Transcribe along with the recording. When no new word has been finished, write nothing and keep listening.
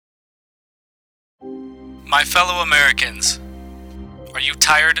My fellow Americans, are you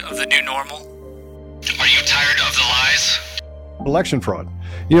tired of the new normal? Are you tired of the lies? Election fraud.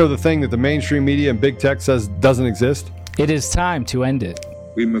 You know, the thing that the mainstream media and big tech says doesn't exist? It is time to end it.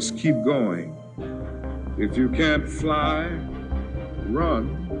 We must keep going. If you can't fly,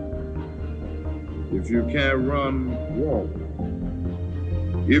 run. If you can't run, walk.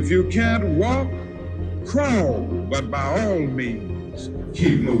 If you can't walk, crawl. But by all means,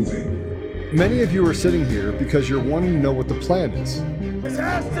 keep moving. Many of you are sitting here because you're wanting to know what the plan is. This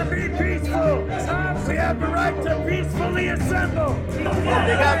has to be peaceful. We have the right to peacefully assemble.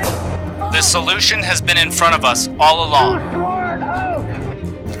 The solution has been in front of us all along.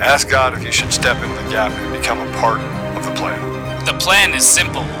 Ask God if you should step in the gap and become a part of the plan. The plan is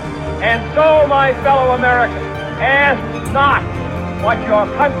simple. And so, my fellow Americans, ask not what your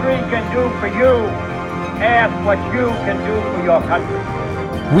country can do for you. Ask what you can do for your country.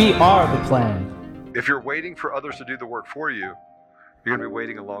 We are the plan. If you're waiting for others to do the work for you, you're going to be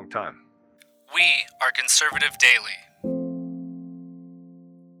waiting a long time. We are Conservative Daily.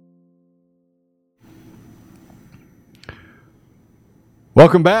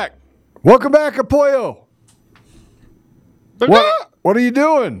 Welcome back. Welcome back, Apoyo. What are you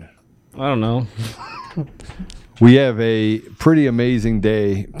doing? I don't know. We have a pretty amazing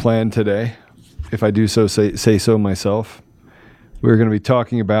day planned today, if I do so say so myself. We're going to be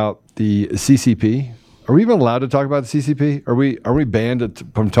talking about the CCP. Are we even allowed to talk about the CCP? Are we banned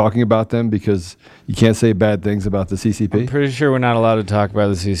from talking about them because you can't say bad things about the CCP? I'm pretty sure we're not allowed to talk about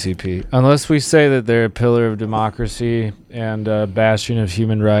the CCP unless we say that they're a pillar of democracy and a bastion of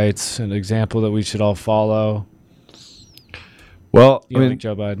human rights, an example that we should all follow. Well, I mean,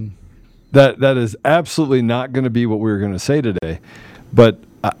 Joe Biden. That is absolutely not going to be what we were going to say today, but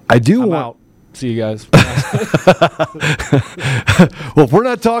I do want. Out. See you guys. Well, if we're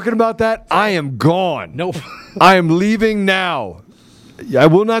not talking about that, I am gone. Nope. I am leaving now. I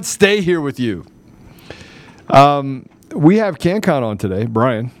will not stay here with you. We have Canncon on today,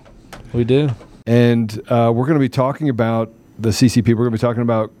 Brian. We do. And we're going to be talking about the CCP. We're going to be talking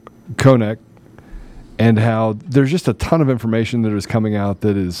about Konnech and how there's just a ton of information that is coming out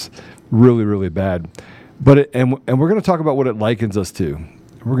that is really, really bad. But and we're going to talk about what it likens us to.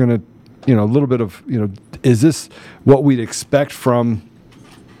 We're going to a little bit of, is this what we'd expect from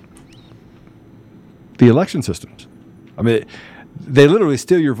the election systems? I mean, they literally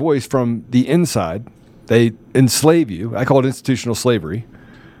steal your voice from the inside. They enslave you. I call it institutional slavery.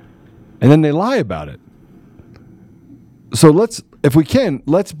 And then they lie about it. So if we can,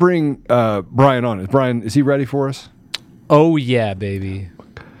 let's bring Brian on. Brian, is he ready for us? Oh, yeah, baby.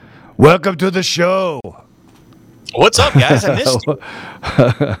 Welcome to the show. What's up, guys? I missed you.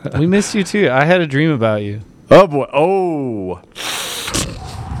 We missed you too. I had a dream about you. Oh boy! Oh.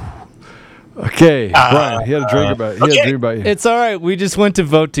 Okay, Brian. He had a dream about. He had a dream about you. It's all right. We just went to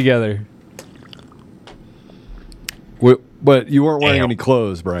vote together. But you weren't wearing any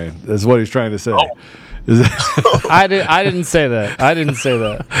clothes, Brian. That's what he's trying to say. Oh. I didn't say that. I didn't say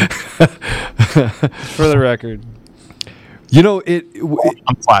that. For the record.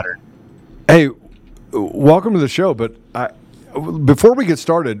 I'm flattered. Hey. Welcome to the show, but before we get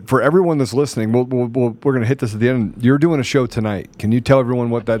started, for everyone that's listening, we're going to hit this at the end. You're doing a show tonight. Can you tell everyone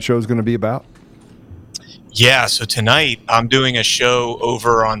what that show is going to be about? Yeah, so tonight I'm doing a show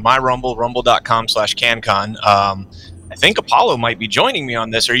over on my Rumble, rumble.com/Canncon. I think Apollo might be joining me on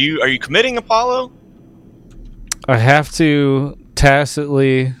this. Are you committing, Apollo? I have to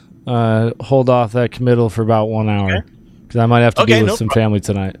tacitly hold off that committal for about 1 hour. Okay. Because I might have to be with some family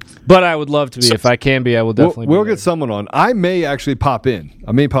tonight. But I would love to be. If I can be, I will definitely be. We'll get someone on. I may actually pop in.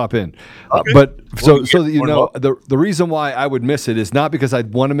 Okay. But so that you know, the reason why I would miss it is not because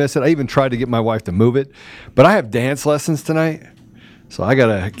I'd want to miss it. I even tried to get my wife to move it. But I have dance lessons tonight. So I got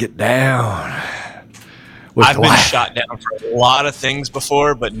to get down. I've been shot down for a lot of things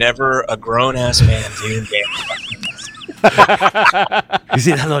before, but never a grown-ass man doing dance. You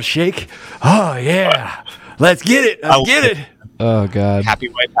see that little shake? Oh, yeah. Let's get it. Let's get it. Oh, God. Happy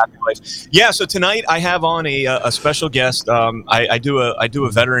wife, happy life. Yeah, so tonight I have on a special guest. I do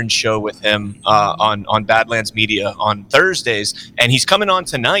a veteran show with him on Badlands Media on Thursdays, and he's coming on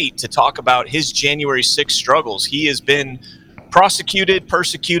tonight to talk about his January 6th struggles. He has been prosecuted,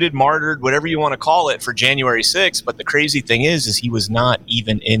 persecuted, martyred, whatever you want to call it, for January 6th, but the crazy thing is he was not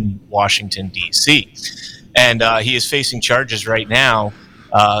even in Washington, D.C., and he is facing charges right now.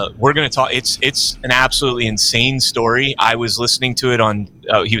 We're going to talk. It's an absolutely insane story. I was listening to it on.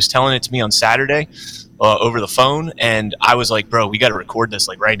 He was telling it to me on Saturday over the phone, and I was like, "Bro, we got to record this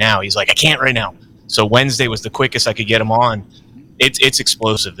like right now." He's like, "I can't right now." So Wednesday was the quickest I could get him on. it's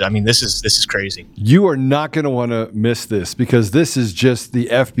explosive. I mean, this is crazy. You are not going to want to miss this, because this is just the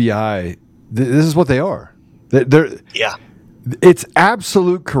FBI. This is what they are. Yeah. It's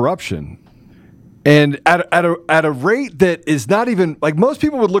absolute corruption. And at a rate that is not even, like, most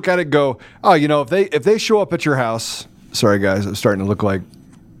people would look at it and go, oh, if they show up at your house, sorry guys, I'm starting to look like,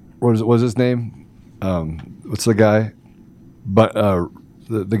 what was his name? What's the guy? But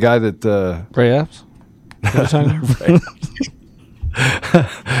the guy that Ray Epps? I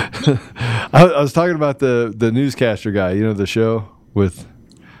was talking about the newscaster guy, the show with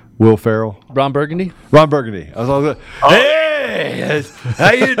Will Ferrell. Ron Burgundy? Ron Burgundy. I was all hey,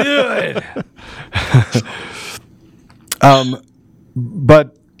 how you doing?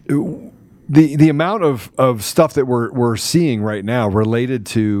 But the amount of stuff that we're seeing right now related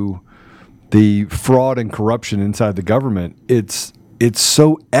to the fraud and corruption inside the government, it's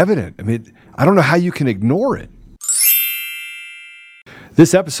so evident. I mean, I don't know how you can ignore it.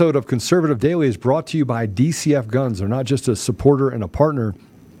 This episode of Conservative Daily is brought to you by DCF Guns. They're not just a supporter and a partner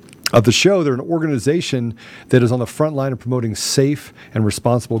of the show. They're an organization that is on the front line of promoting safe and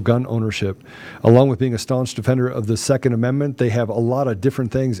responsible gun ownership. Along with being a staunch defender of the Second Amendment, they have a lot of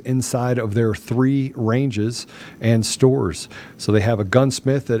different things inside of their 3 ranges and stores. So they have a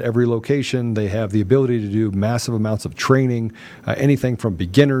gunsmith at every location. They have the ability to do massive amounts of training, anything from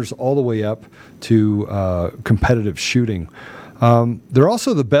beginners all the way up to competitive shooting. They're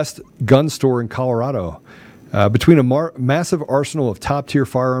also the best gun store in Colorado. Between a massive arsenal of top-tier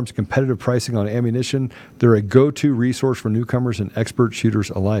firearms, competitive pricing on ammunition, they're a go-to resource for newcomers and expert shooters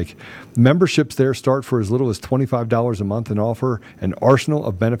alike. Memberships there start for as little as $25 a month and offer an arsenal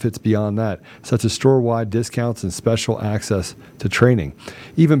of benefits beyond that, such as store-wide discounts and special access to training.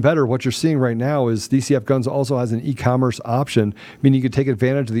 Even better, what you're seeing right now is DCF Guns also has an e-commerce option, meaning you can take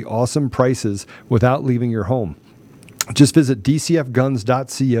advantage of the awesome prices without leaving your home. Just visit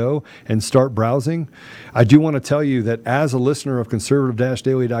dcfguns.co and start browsing. I do want to tell you that as a listener of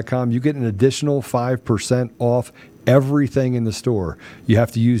conservative-daily.com, you get an additional 5% off everything in the store. You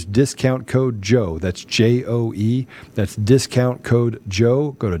have to use discount code Joe. That's Joe. That's discount code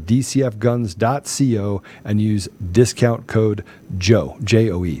Joe. Go to dcfguns.co and use discount code Joe.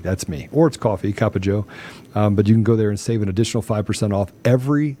 Joe. That's me. Or it's coffee, cup of Joe. But you can go there and save an additional 5% off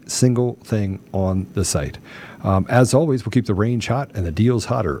every single thing on the site. As always, we'll keep the range hot and the deals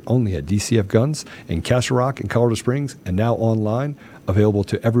hotter only at DCF Guns in Castle Rock and Colorado Springs, and now online, available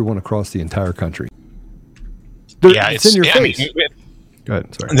to everyone across the entire country. It's in your face. Go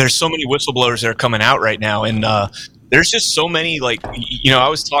ahead. Sorry. There's so many whistleblowers that are coming out right now, and there's just so many. Like, I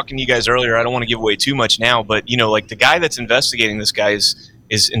was talking to you guys earlier. I don't want to give away too much now, but like the guy that's investigating this guy is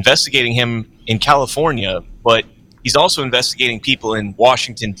investigating him in California, but he's also investigating people in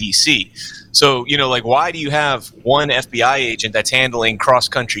Washington, D.C. So, why do you have one FBI agent that's handling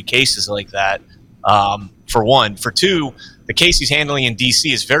cross-country cases like that, for one? For two, the case he's handling in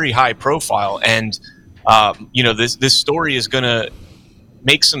D.C. is very high profile, and, this story is going to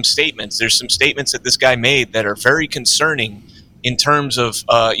make some statements. There's some statements that this guy made that are very concerning in terms of,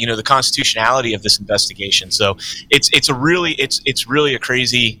 the constitutionality of this investigation. So it's really a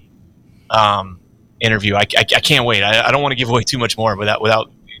crazy interview. I can't wait. I don't want to give away too much more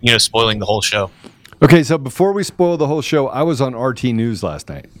without spoiling the whole show. Okay, so before we spoil the whole show, I was on RT News last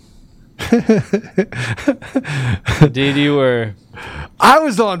night. Indeed, you were. I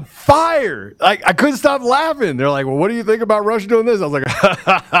was on fire. Like, I couldn't stop laughing. They're like, well, what do you think about Russia doing this? I was like, ha,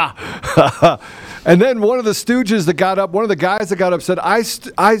 ha, ha. And then one of the stooges that got up, one of the guys that got up said, I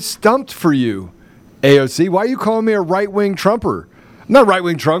stumped for you, AOC. Why are you calling me a right-wing Trumper? I'm not a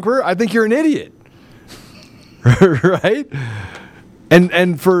right-wing Trumper. I think you're an idiot. Right?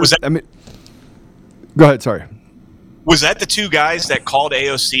 And for, go ahead, sorry. Was that the 2 guys that called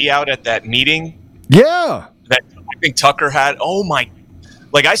AOC out at that meeting? Yeah. That I think Tucker had? Oh my!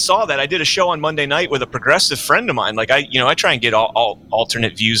 Like, I saw that. I did a show on Monday night with a progressive friend of mine. Like, I try and get all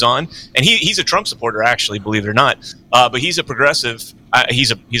alternate views on, and he's a Trump supporter, actually, believe it or not. But he's a progressive.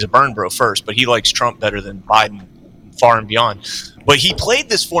 He's a burn bro first, but he likes Trump better than Biden, far and beyond. But he played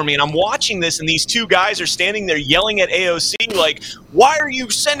this for me, and I'm watching this, and these 2 guys are standing there yelling at AOC, like, why are you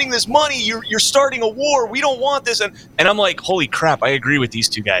sending this money? You're starting a war. We don't want this. And I'm like, holy crap, I agree with these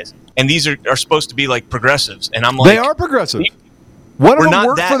 2 guys. And these are supposed to be, like, progressives. And I'm like... They are progressive. One of them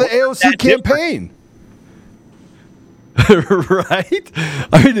worked for the AOC campaign. Right?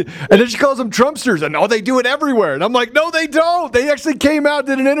 I mean, and then she calls them Trumpsters, and they do it everywhere. And I'm like, no, they don't. They actually came out,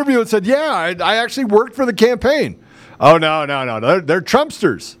 did an interview, and said, yeah, I actually worked for the campaign. Oh, no. They're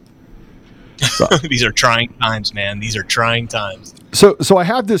Trumpsters. These are trying times, man. These are trying times. So I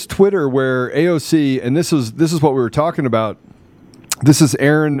have this Twitter where AOC, and this is what we were talking about This is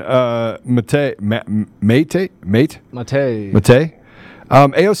Aaron Mate.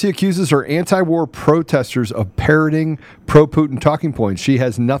 AOC accuses her anti-war protesters of parroting pro-Putin talking points. She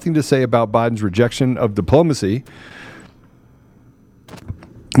has nothing to say about Biden's rejection of diplomacy,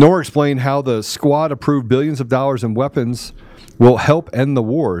 nor explain how the squad approved billions of dollars in weapons will help end the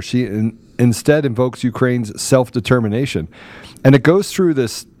war. She instead invokes Ukraine's self-determination. And it goes through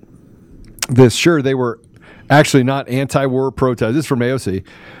this sure, they were actually not anti-war protesters. This is from AOC.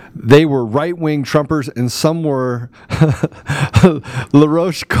 They were right-wing Trumpers, and some were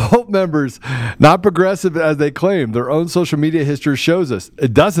LaRoche cult members, not progressive as they claim. Their own social media history shows us.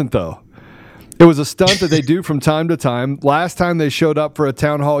 It doesn't, though. It was a stunt that they do from time to time. Last time they showed up for a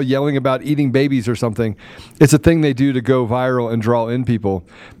town hall yelling about eating babies or something. It's a thing they do to go viral and draw in people.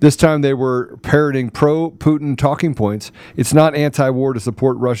 This time they were parroting pro-Putin talking points. It's not anti-war to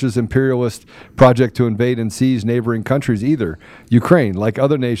support Russia's imperialist project to invade and seize neighboring countries either. Ukraine, like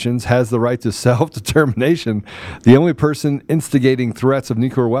other nations, has the right to self-determination. The only person instigating threats of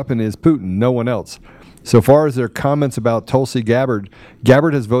nuclear weapon is Putin, no one else. So far as their comments about Tulsi Gabbard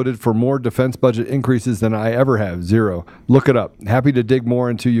has voted for more defense budget increases than I ever have. 0. Look it up. Happy to dig more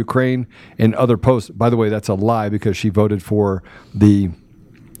into Ukraine and other posts. By the way, that's a lie because she voted for the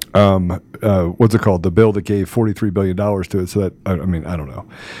what's it called? The bill that gave $43 billion to it. So that, I mean, I don't know.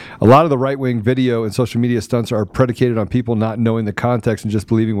 A lot of the right-wing video and social media stunts are predicated on people not knowing the context and just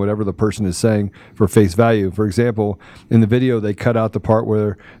believing whatever the person is saying for face value. For example, in the video, they cut out the part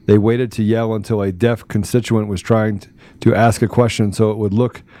where they waited to yell until a deaf constituent was trying to ask a question so it would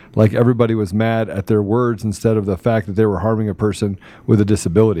look like everybody was mad at their words instead of the fact that they were harming a person with a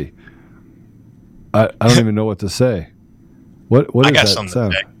disability. I don't even know what to say. What is that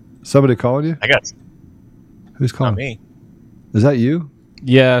sound? Somebody calling you? I got. Who's calling? Not me. Is that you?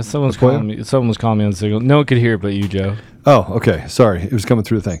 Yeah, someone's calling me. Someone was calling me on the signal. No one could hear it but you, Joe. Oh, okay. Sorry, it was coming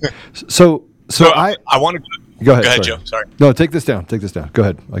through the thing. So I want to go ahead. Go ahead, sorry. Joe. Sorry. No, take this down. Go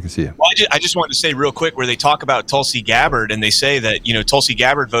ahead. I can see you. Well, I just wanted to say real quick where they talk about Tulsi Gabbard and they say that Tulsi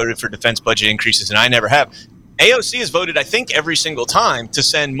Gabbard voted for defense budget increases and I never have. AOC has voted, I think, every single time to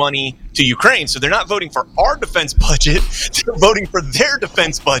send money to Ukraine. So they're not voting for our defense budget. They're voting for their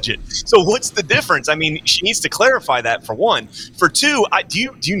defense budget. So what's the difference? I mean, she needs to clarify that, for one. For two,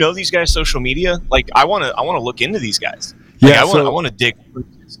 do you know these guys' social media? Like, I want to look into these guys. Like, yeah, I want to dig.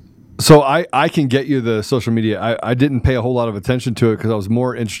 So I can get you the social media. I didn't pay a whole lot of attention to it because I was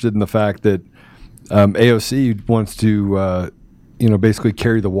more interested in the fact that AOC wants to basically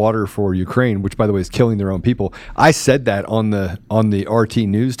carry the water for Ukraine, which, by the way, is killing their own people. I said that on the RT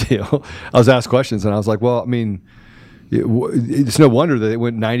News deal. I was asked questions, and I was like, well, I mean, it's no wonder that they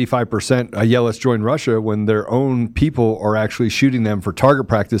went 95%, yeah, let's join Russia, when their own people are actually shooting them for target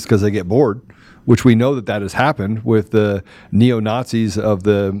practice because they get bored, which we know that has happened with the neo-Nazis of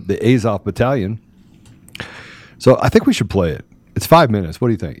the Azov battalion. So I think we should play it. It's 5 minutes. What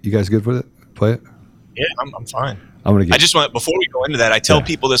do you think? You guys good with it? Play it? Yeah, I'm fine. I just want, before we go into that, I tell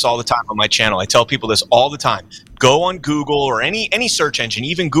people this all the time on my channel. I tell people this all the time. Go on Google or any search engine,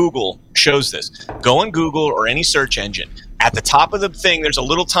 even Google shows this. Go on Google or any search engine. At the top of the thing, there's a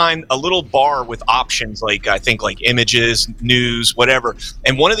little bar with options, like I think like images, news, whatever.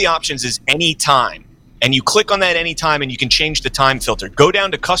 And one of the options is anytime. And you click on that anytime and you can change the time filter. Go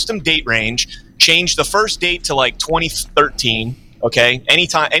down to custom date range, change the first date to like 2013. Okay, any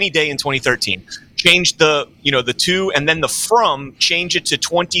day in 2013. Change the to and then the from, change it to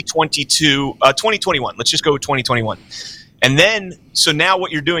 2021. Let's just go with 2021. And then, so now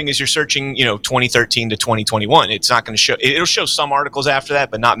what you're doing is you're searching, 2013 to 2021. It's not going to show, it'll show some articles after that,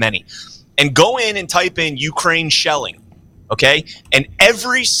 but not many. And go in and type in Ukraine shelling. Okay. And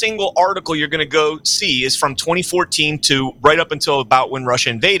every single article you're going to go see is from 2014 to right up until about when Russia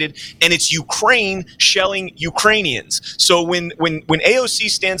invaded. And it's Ukraine shelling Ukrainians. So when AOC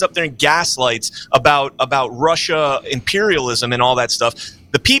stands up there and gaslights about Russia imperialism and all that stuff,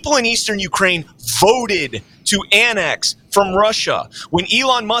 the people in eastern Ukraine voted to annex from Russia. When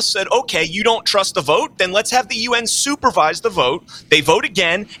Elon Musk said, okay, you don't trust the vote, then let's have the UN supervise the vote. They vote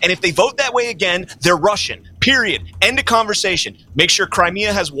again, and if they vote that way again, they're Russian. Period. End of conversation. Make sure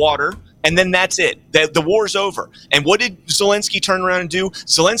Crimea has water, and then that's it. The war's over. And what did Zelensky turn around and do?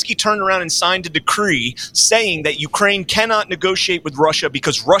 Zelensky turned around and signed a decree saying that Ukraine cannot negotiate with Russia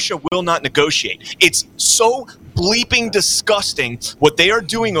because Russia will not negotiate. It's so bleeping disgusting what they are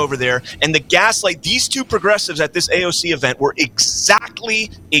doing over there. And the gaslight, these two progressives at this AOC event were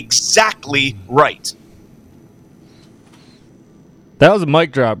exactly right. That was a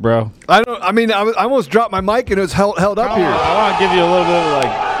mic drop, bro. I almost dropped my mic and it was held up here. I want to give you a little bit of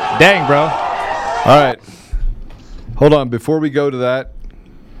dang, bro. All right. Hold on, before we go to that,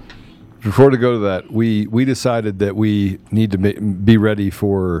 we decided that we need to be ready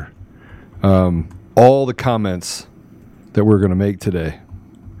for all the comments that we're going to make today.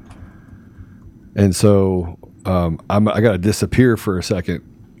 And so I got to disappear for a second.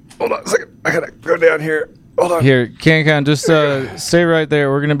 Hold on a second. I got to go down here. Hold on. Here, Canncon, just stay right there.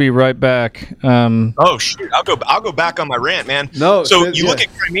 We're going to be right back. Oh, shoot. I'll go back on my rant, man. No. So you look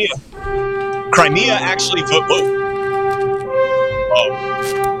at Crimea. Crimea actually voted. Oh.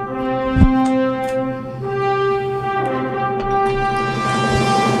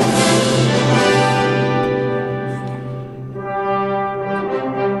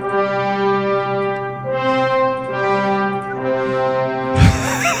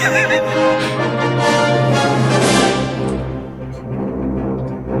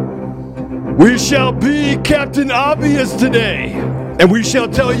 We shall be Captain Obvious today, and we shall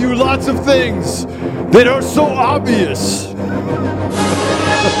tell you lots of things that are so obvious.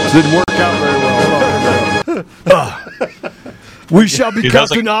 Didn't work out very well. We shall be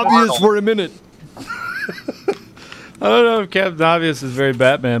Captain Obvious for a minute. I don't know if Captain Obvious is very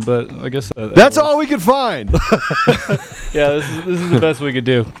Batman, but I guess that's all we could find. Yeah, this is the best we could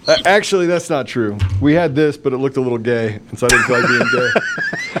do. Actually, that's not true. We had this, but it looked a little gay, and so I didn't feel like being gay.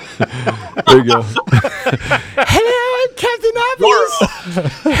 There you go. Hello, I'm Captain Obvious.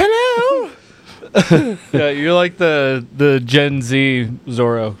 Hello. Yeah, you're like the Gen Z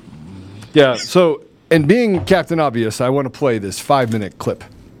Zorro. Yeah. So, and being Captain Obvious, I want to play this 5-minute clip.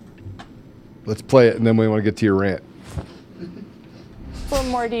 Let's play it, and then we want to get to your rant. For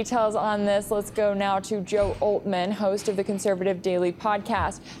more details on this, let's go now to Joe Oltmann, host of the Conservative Daily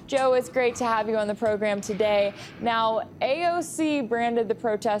podcast. Joe, it's great to have you on the program today. Now, AOC branded the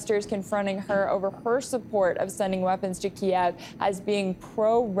protesters confronting her over her support of sending weapons to Kiev as being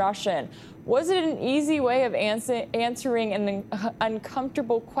pro-Russian. Was it an easy way of answering an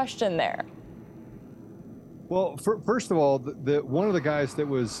uncomfortable question there? Well, first of all, one of the guys that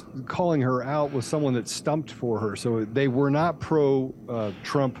was calling her out was someone that stumped for her. So they were not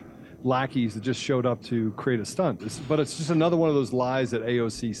pro-Trump lackeys that just showed up to create a stunt. But it's just another one of those lies that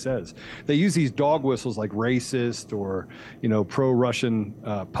AOC says. They use these dog whistles like racist or, pro-Russian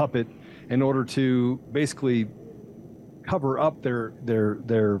puppet in order to basically cover up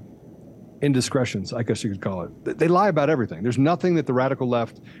their indiscretions, I guess you could call it. They lie about everything. There's nothing that the radical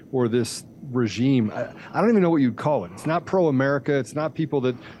left or this regime, I don't even know what you'd call it. It's not pro-America. It's not people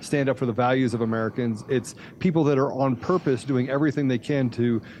that stand up for the values of Americans. It's people that are on purpose doing everything they can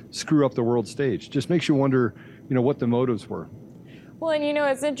to screw up the world stage. Just makes you wonder, what the motives were. Well, and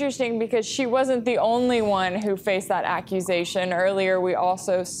it's interesting because she wasn't the only one who faced that accusation. Earlier, we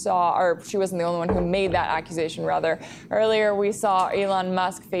also saw, or she wasn't the only one who made that accusation, rather. Earlier, we saw Elon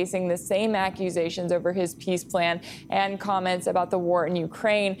Musk facing the same accusations over his peace plan and comments about the war in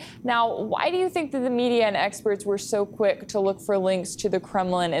Ukraine. Now, why do you think that the media and experts were so quick to look for links to the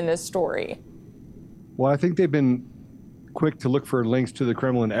Kremlin in this story? Well, I think they've been quick to look for links to the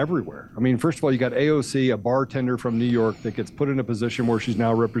Kremlin everywhere. I mean, first of all, you got AOC, a bartender from New York that gets put in a position where she's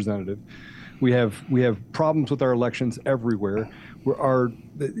now representative. We have problems with our elections everywhere. Our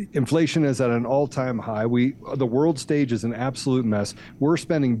inflation is at an all-time high. The world stage is an absolute mess. We're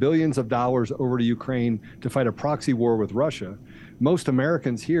spending billions of dollars over to Ukraine to fight a proxy war with Russia. Most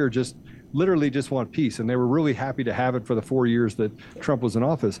Americans here literally just want peace, and they were really happy to have it for the 4 years that Trump was in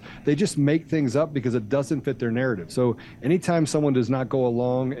office. They just make things up because it doesn't fit their narrative. So anytime someone does not go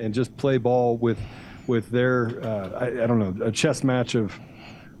along and just play ball with their I don't know, a chess match of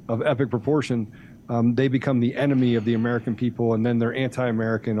epic proportion, they become the enemy of the American people, and then they're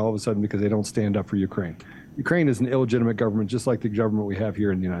anti-American all of a sudden because they don't stand up for Ukraine. Ukraine is an illegitimate government, just like the government we have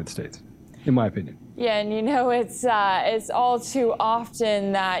here in the United States, in my opinion. Yeah, and it's all too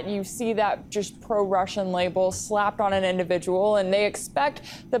often that you see that just pro-Russian label slapped on an individual, and they expect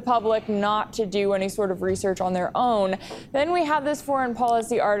the public not to do any sort of research on their own. Then we have this foreign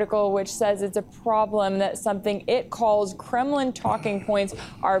policy article which says it's a problem that something it calls Kremlin talking points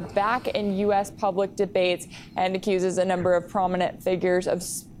are back in U.S. public debates, and accuses a number of prominent figures of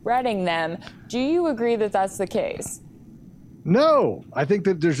spreading them. Do you agree that that's the case? No, I think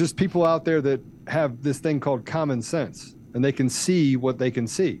that there's just people out there that have this thing called common sense, and they can see what they can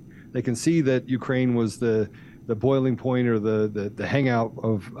see. They can see that Ukraine was the boiling point or the hangout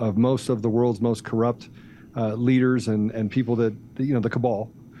of most of the world's most corrupt leaders and people that, the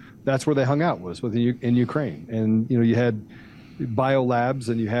cabal. That's where they hung out was in Ukraine. And, you had biolabs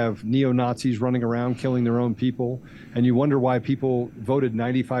and you have neo-Nazis running around killing their own people. And you wonder why people voted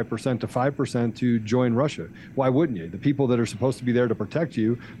 95% to 5% to join Russia. Why wouldn't you? The people that are supposed to be there to protect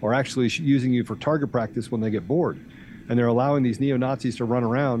you are actually using you for target practice when they get bored. and they're allowing these neo-Nazis to run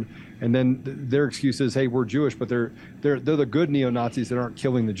around. And then their excuse is, hey, we're Jewish, but they're the good neo-Nazis that aren't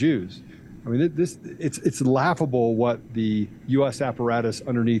killing the Jews. I mean, it's laughable what the U.S. apparatus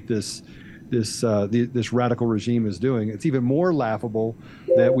underneath this radical regime is doing. It's even more laughable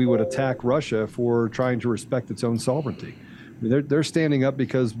that we would attack Russia for trying to respect its own sovereignty. I mean, they're standing up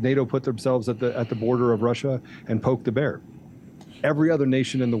because NATO put themselves at the border of Russia and poked the bear. Every other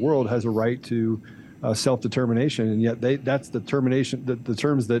nation in the world has a right to self-determination, and yet that's the terms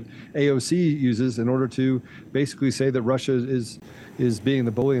that AOC uses in order to basically say that Russia is being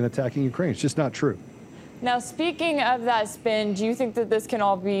the bully and attacking Ukraine. It's just not true. Now, speaking of that spin, do you think that this can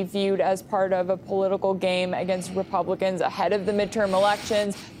all be viewed as part of a political game against Republicans ahead of the midterm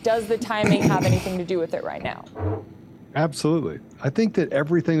elections? Does the timing have anything to do with it right now? Absolutely. I think that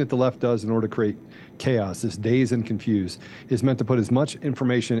everything that the left does in order to create chaos, this daze and confuse, is meant to put as much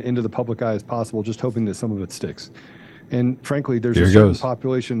information into the public eye as possible, just hoping that some of it sticks. And frankly, there's a certain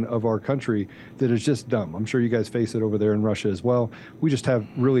population of our country that is just dumb. I'm sure you guys face it over there in Russia as well. We just have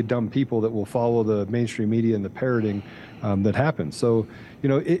really dumb people that will follow the mainstream media and the parroting that happens. So,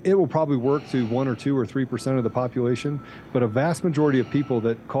 it will probably work to 1 or 2 or 3% of the population, but a vast majority of people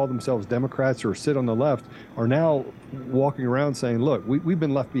that call themselves Democrats or sit on the left are now walking around saying, look, we've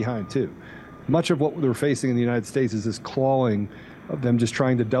been left behind too. Much of what they're facing in the United States is this clawing of them just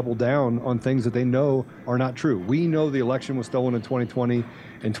trying to double down on things that they know are not true. We know the election was stolen in 2020.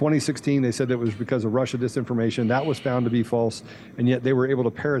 In 2016, they said that it was because of Russia disinformation. That was found to be false, and yet they were able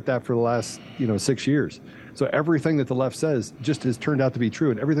to parrot that for the last 6 years. So everything that the left says just has turned out to be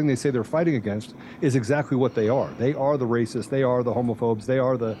true, and everything they say they're fighting against is exactly what they are. They are the racists. They are the homophobes. They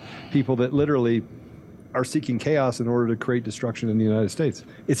are the people that literally are seeking chaos in order to create destruction in the United States.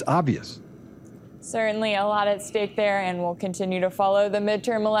 It's obvious. Certainly a lot at stake there, and we'll continue to follow the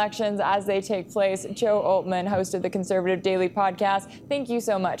midterm elections as they take place. Joe Oltmann, host of the Conservative Daily Podcast, thank you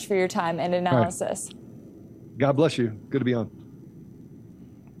so much for your time and analysis. Right. God bless you. Good to be on.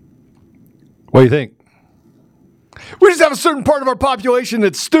 What do you think? We just have a certain part of our population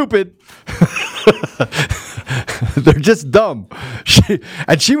that's stupid. They're just dumb.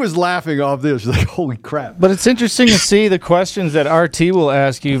 She was laughing off this. She's like, holy crap. But it's interesting to see the questions that RT will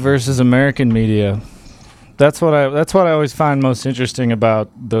ask you versus American media. That's what I always find most interesting about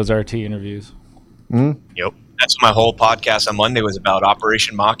those RT interviews. Mm-hmm. Yep. That's what my whole podcast on Monday was about,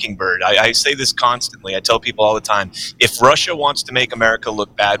 Operation Mockingbird. I say this constantly. I tell people all the time, if Russia wants to make America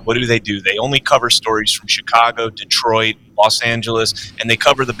look bad, what do? They only cover stories from Chicago, Detroit, Los Angeles, and they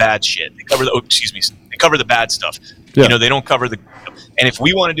cover the bad shit. They cover the bad stuff. Yeah. They don't cover the... And if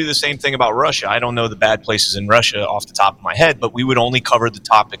we want to do the same thing about Russia, I don't know the bad places in Russia off the top of my head, but we would only cover the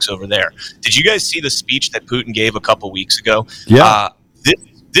topics over there. Did you guys see the speech that Putin gave a couple weeks ago? Yeah.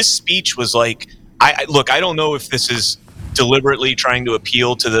 This speech was like... I don't know if this is deliberately trying to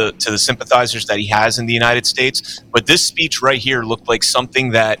appeal to the sympathizers that he has in the United States, but this speech right here looked like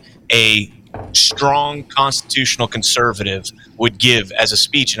something that a strong constitutional conservative would give as a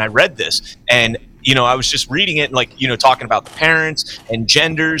speech. And I read this, and I was just reading it, and talking about the parents and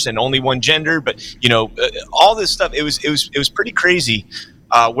genders and only one gender, but all this stuff. It was pretty crazy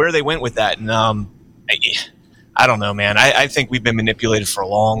where they went with that, and I don't know, man. I think we've been manipulated for a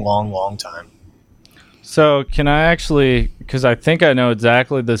long, long, long time. So can I actually, because I think I know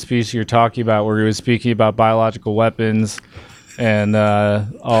exactly the speech you're talking about, where he was speaking about biological weapons and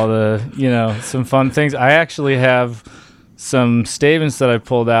all the, some fun things. I actually have some statements that I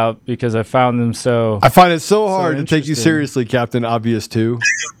pulled out because I found them so... I find it so hard to take you seriously, Captain Obvious 2.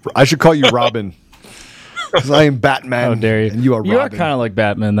 I should call you Robin. Because I am Batman. How dare you? And you are Robin. You are kind of like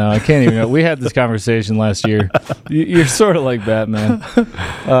Batman, though. I can't even... We had this conversation last year. You're sort of like Batman.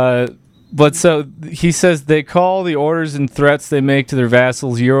 But so he says they call the orders and threats they make to their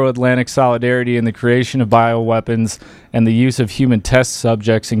vassals Euro-Atlantic solidarity and the creation of bioweapons and the use of human test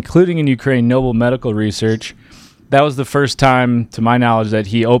subjects, including in Ukraine, noble medical research. That was the first time, to my knowledge, that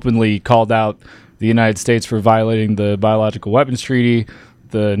he openly called out the United States for violating the Biological Weapons Treaty,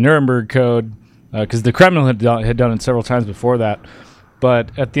 the Nuremberg Code, because the Kremlin had done it several times before that. But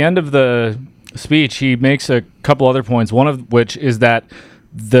at the end of the speech, he makes a couple other points, one of which is that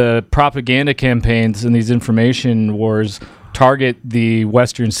the propaganda campaigns and these information wars target the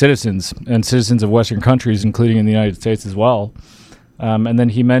Western citizens and citizens of Western countries, including in the United States as well. And then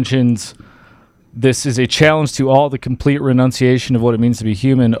he mentions this is a challenge to all, the complete renunciation of what it means to be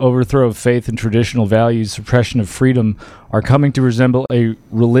human, overthrow of faith and traditional values, suppression of freedom are coming to resemble a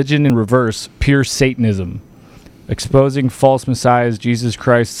religion in reverse, pure Satanism. Exposing false messiahs, Jesus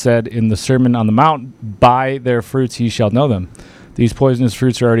Christ said in the Sermon on the Mount, by their fruits ye shall know them. these poisonous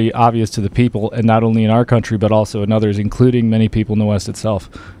fruits are already obvious to the people, and not only in our country but also in others, including many people in the West itself.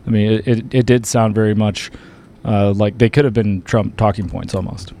 I mean, it did sound very much like they could have been Trump talking points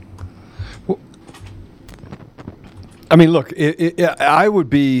almost. I mean, look, I would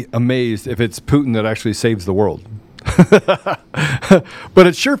be amazed if it's Putin that actually saves the world. But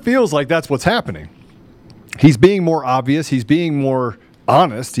it sure feels like that's what's happening. He's being more obvious. He's being more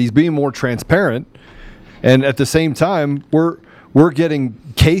honest. He's being more transparent. And at the same time, we're getting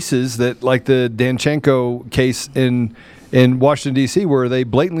cases that, like the Canncon case in Washington, D.C., where they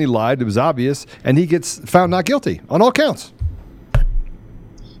blatantly lied. It was obvious. And he gets found not guilty on all counts.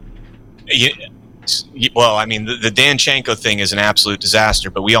 Yeah. Well, I mean, the Canncon thing is an absolute disaster,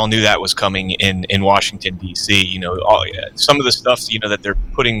 but we all knew that was coming in Washington, D.C. You know, some of the stuff, you know, that they're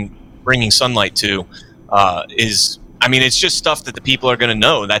bringing sunlight to is, I mean, it's just stuff that the people are going to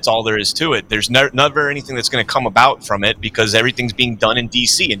know. That's all there is to it. There's never anything that's going to come about from it because everything's being done in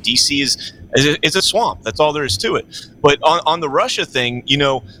D.C., and D.C. is a swamp. That's all there is to it. But on the Russia thing, you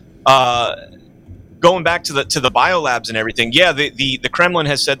know, going back to the biolabs and everything, yeah, the Kremlin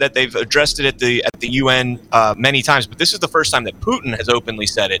has said that they've addressed it at the UN many times, but this is the first time that Putin has openly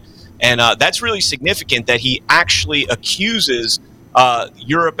said it, and that's really significant that he actually accuses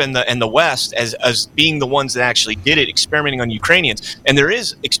Europe and the West as being the ones that actually did it, experimenting on Ukrainians. And there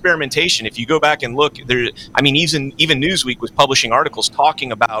is experimentation. If you go back and look, I mean, even Newsweek was publishing articles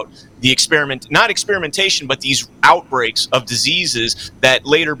talking about the not experimentation, but these outbreaks of diseases that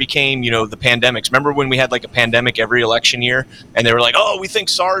later became, you know, the pandemics. Remember when we had like a pandemic every election year, and they were like, oh, we think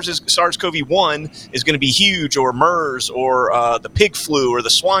SARS-CoV-1 is going to be huge, or MERS, or the pig flu, or the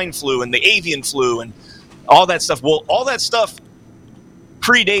swine flu, and the avian flu, and all that stuff. Well, all that stuff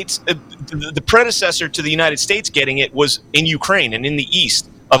predates the predecessor to the United States getting it was in Ukraine and in the east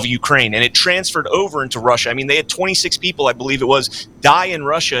of Ukraine, and it transferred over into Russia. I mean, they had 26 people, I believe it was, die in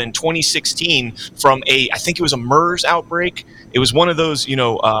Russia in 2016 from I think it was a MERS outbreak. It was one of those, you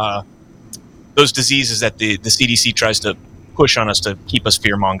know, those diseases that the CDC tries to push on us to keep us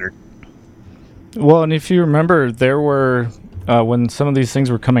fear-mongered. Well, and if you remember, there were, when some of these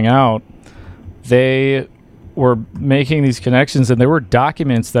things were coming out, they were making these connections, and there were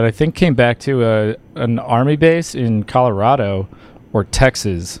documents that I think came back to an army base in Colorado or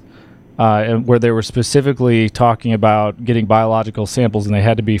Texas, and where they were specifically talking about getting biological samples, and they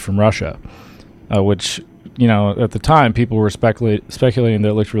had to be from Russia, which, you know, at the time people were speculating that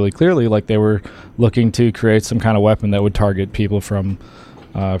it looked really clearly like they were looking to create some kind of weapon that would target people from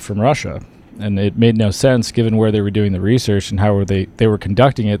Russia. And it made no sense, given where they were doing the research and how they were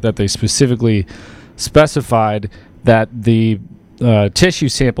conducting it, that they specifically specified that the tissue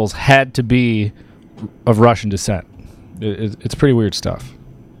samples had to be of Russian descent. It's pretty weird stuff.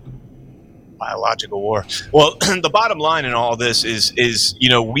 Biological war. Well, the bottom line in all this is you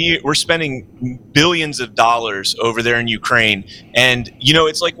know, we're spending billions of dollars over there in Ukraine, and you know,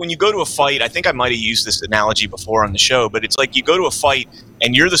 it's like when you go to a fight. I think I might have used this analogy before on the show, but it's like you go to a fight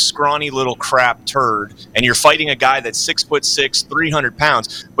and you're the scrawny little crap turd, and you're fighting a guy that's 6'6", 300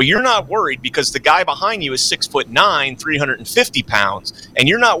 pounds, but you're not worried because the guy behind you is 6'9", 350 pounds, and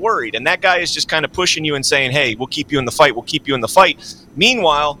you're not worried, and that guy is just kind of pushing you and saying, "Hey, we'll keep you in the fight. We'll keep you in the fight."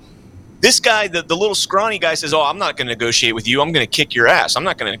 Meanwhile, this guy, the little scrawny guy, says, "Oh, I'm not going to negotiate with you. I'm going to kick your ass. I'm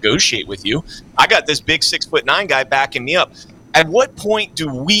not going to negotiate with you. I got this big 6'9" guy backing me up." At what point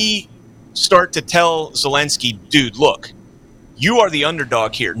do we start to tell Zelensky, "Dude, look, you are the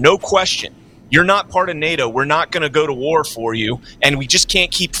underdog here. No question. You're not part of NATO. We're not going to go to war for you, and we just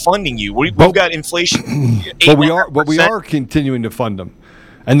can't keep funding you. We've got inflation." But we are continuing to fund them,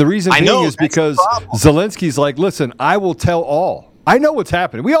 and the reason being is because Zelensky's like, "Listen, I will tell all. I know what's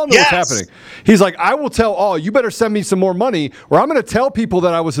happening. We all know what's happening." He's like, "I will tell all. You better send me some more money, or I'm going to tell people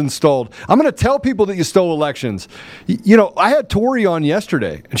that I was installed. I'm going to tell people that you stole elections." You know, I had Tori on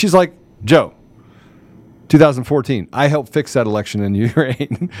yesterday, and she's like, "Joe, 2014, I helped fix that election in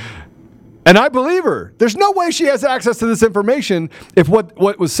Ukraine." And I believe her. There's no way she has access to this information if what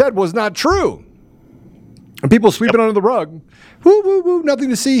was said was not true. And people sweep it under the rug. Woo, woo, woo, nothing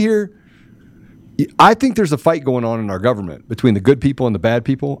to see here. I think there's a fight going on in our government between the good people and the bad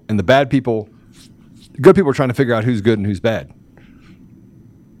people, and the good people are trying to figure out who's good and who's bad.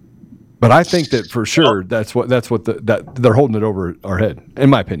 But I think that for sure that's what they're holding it over our head, in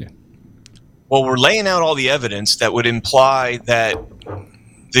my opinion. Well, we're laying out all the evidence that would imply that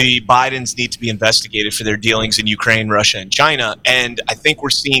the Bidens need to be investigated for their dealings in Ukraine, Russia, and China, and I think we're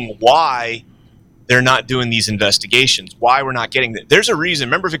seeing why they're not doing these investigations, why we're not getting that. There's a reason.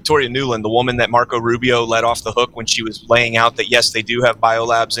 Remember Victoria Nuland, the woman that Marco Rubio let off the hook when she was laying out that, yes, they do have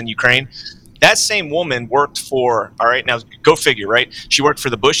biolabs in Ukraine? That same woman worked for, all right, now go figure, right? She worked for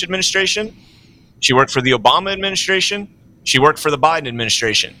the Bush administration. She worked for the Obama administration. She worked for the Biden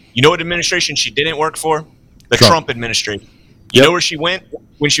administration. You know what administration she didn't work for? The Trump administration. You know where she went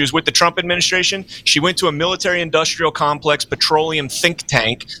when she was with the Trump administration? She went to a military-industrial complex petroleum think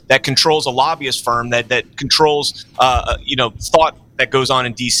tank that controls a lobbyist firm that controls, thought that goes on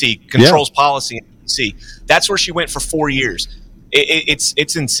in D.C., controls policy in D.C. That's where she went for 4 years.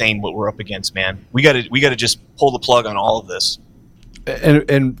 It's insane what we're up against, man. We got to just pull the plug on all of this.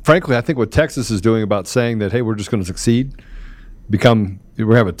 And frankly, I think what Texas is doing about saying that, hey, we're just going to succeed, we're going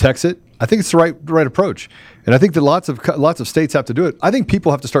to have a Texit, I think it's the right approach. And I think that lots of states have to do it. I think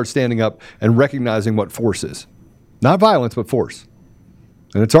people have to start standing up and recognizing what force is. Not violence, but force.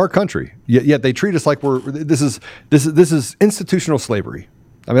 And it's our country. Yet they treat us like this is institutional slavery.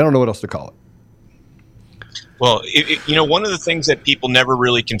 I mean, I don't know what else to call it. Well, one of the things that people never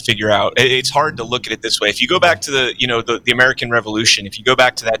really can figure out, it's hard to look at it this way. If you go back to the American Revolution, if you go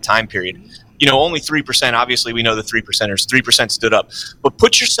back to that time period, only 3%, obviously we know the 3%ers, 3% stood up. But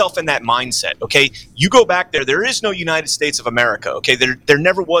put yourself in that mindset, okay? You go back there is no United States of America, okay? There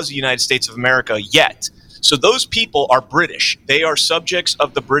never was a United States of America yet. So those people are British. They are subjects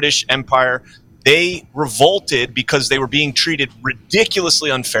of the British Empire. They revolted because they were being treated ridiculously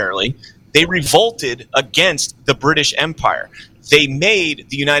unfairly. They revolted against the British Empire. They made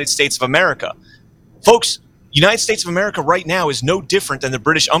the United States of America. Folks, United States of America right now is no different than the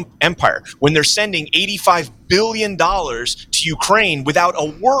British Empire when they're sending $85 billion to Ukraine without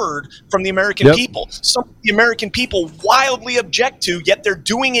a word from the American people. Something the American people wildly object to, yet they're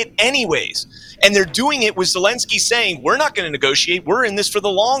doing it anyways. And they're doing it with Zelensky saying, we're not going to negotiate. We're in this for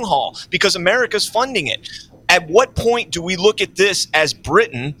the long haul because America's funding it. At what point do we look at this as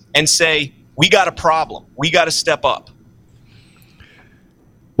Britain and say, we got a problem. We got to step up?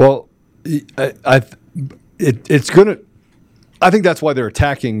 Well, it's going to – I think that's why they're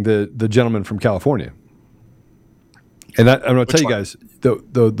attacking the gentleman from California. And I'm going to tell you guys,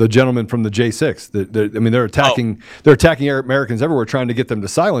 the gentleman from the J6, they're attacking Americans everywhere, trying to get them to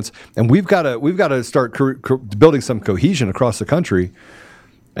silence. And we've got to start building some cohesion across the country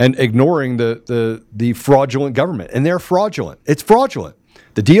and ignoring the fraudulent government. And they're fraudulent. It's fraudulent.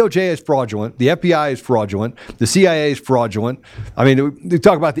 The DOJ is fraudulent. The FBI is fraudulent. The CIA is fraudulent. I mean, we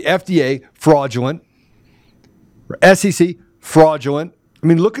talk about the FDA, fraudulent. SEC, fraudulent. I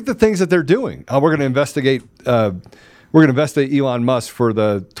mean, look at the things that they're doing. We're going to investigate. We're going to investigate Elon Musk for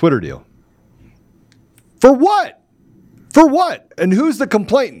the Twitter deal. For what? For what? And who's the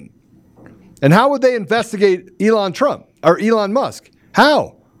complainant? And how would they investigate Elon Musk?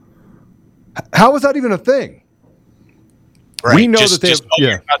 How? How is that even a thing? Right. We know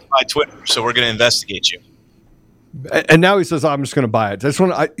you're about to buy Twitter, so we're going to investigate you. And now he says, I'm just going to buy it.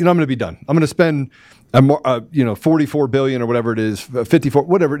 I'm going to be done. I'm going to spend, $44 billion or whatever it is, 54,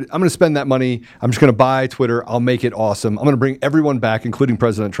 whatever. I'm going to spend that money. I'm just going to buy Twitter. I'll make it awesome. I'm going to bring everyone back, including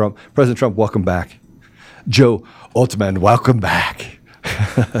President Trump. President Trump, welcome back. Joe Altman, welcome back.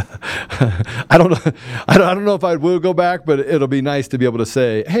 I don't know if I will go back, but it'll be nice to be able to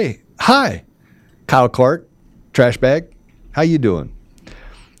say, hey, hi, Kyle Clark, trash bag. How you doing?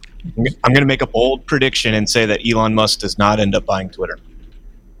 I'm going to make a bold prediction and say that Elon Musk does not end up buying Twitter.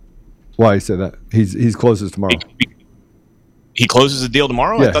 Why you say that? He's closes tomorrow. He closes the deal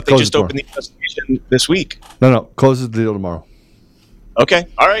tomorrow? Yeah, I thought they just opened the investigation this week. No, closes the deal tomorrow. Okay.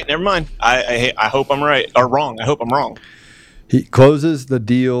 All right. Never mind. I hope I'm right or wrong. I hope I'm wrong. He closes the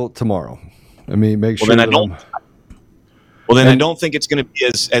deal tomorrow. I mean, make sure. Then I don't. Well, then I don't think it's going to be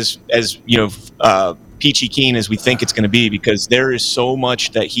as peachy keen as we think it's going to be, because there is so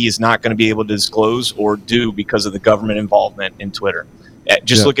much that he is not going to be able to disclose or do because of the government involvement in Twitter.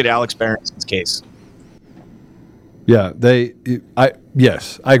 Just look at Alex Berenson's case. Yeah,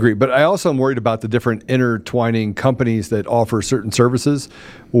 yes, I agree. But I also am worried about the different intertwining companies that offer certain services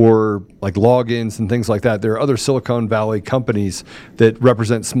or like logins and things like that. There are other Silicon Valley companies that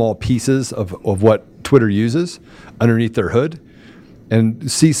represent small pieces of what Twitter uses underneath their hood.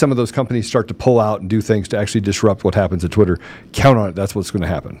 And see some of those companies start to pull out and do things to actually disrupt what happens at Twitter. Count on it. That's what's going to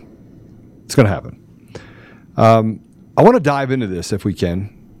happen. It's going to happen. I want to dive into this if we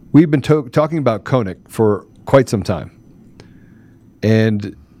can. We've been talking about Konnech for quite some time.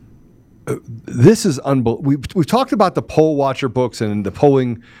 And this is unbelievable. We've talked about the poll watcher books and the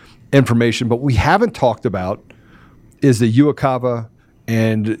polling information, but we haven't talked about is the UOCAVA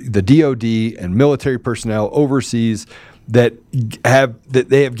and the DOD and military personnel overseas that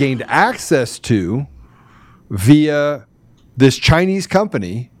they have gained access to via this Chinese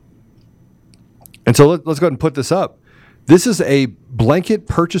company. And so let's go ahead and put this up. This is a blanket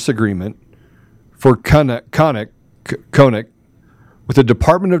purchase agreement for Konnech with the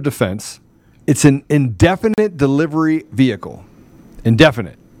Department of Defense. It's an indefinite delivery vehicle.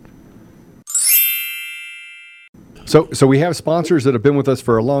 Indefinite. So we have sponsors that have been with us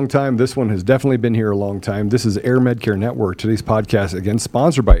for a long time. This one has definitely been here a long time. This is Air Medcare Network. Today's podcast, again,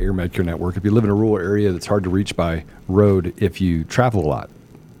 sponsored by Air Medcare Network. If you live in a rural area that's hard to reach by road, if you travel a lot,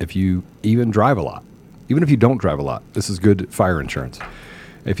 if you even drive a lot, even if you don't drive a lot, this is good fire insurance.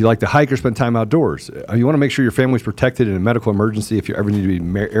 If you like to hike or spend time outdoors, you want to make sure your family's protected in a medical emergency. If you ever need to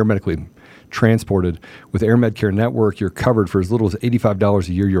be air medically transported with Air Medcare Network, you're covered for as little as $85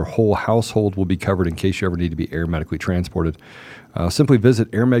 a year. Your whole household will be covered in case you ever need to be air medically transported. Simply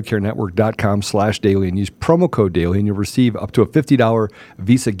visit airmedcarenetwork.com/daily and use promo code daily, and you'll receive up to a $50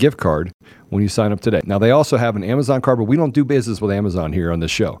 Visa gift card when you sign up today. Now, they also have an Amazon card, but we don't do business with Amazon here on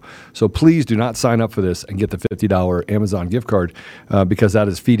this show. So please do not sign up for this and get the $50 Amazon gift card because that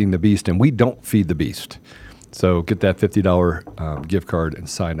is feeding the beast, and we don't feed the beast. So get that $50 gift card and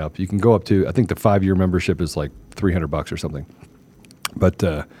sign up. You can go up to, I think the 5-year membership is like $300 or something. But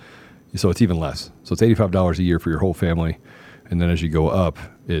so it's even less. So it's $85 a year for your whole family. And then as you go up,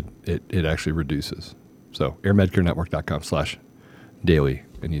 it actually reduces. So airmedcarenetwork.com/daily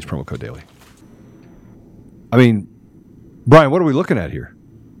and use promo code daily. I mean, Brian, what are we looking at here?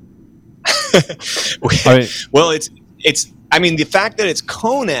 I mean, the fact that it's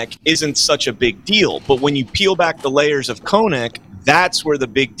Konnech isn't such a big deal, but when you peel back the layers of Konnech, that's where the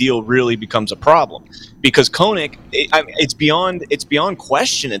big deal really becomes a problem. Because Konnech, it's beyond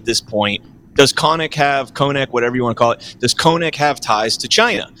question at this point. Does Konnech, whatever you want to call it, does Konnech have ties to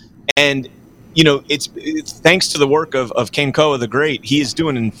China? And, you know, it's thanks to the work of Canncon the Great, he is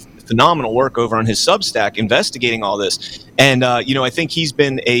doing phenomenal work over on his Substack investigating all this. And, I think he's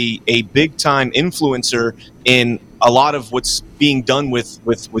been a big-time influencer in a lot of what's being done with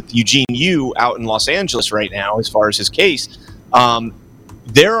Eugene Yu out in Los Angeles right now as far as his case.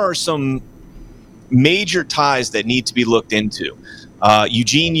 There are some major ties that need to be looked into.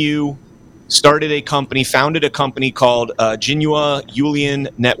 Eugene Yu founded a company called Jinhua Yulian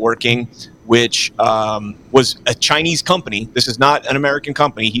Networking, which was a Chinese company. This is not an American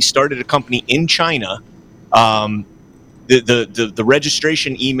company. He started a company in China. The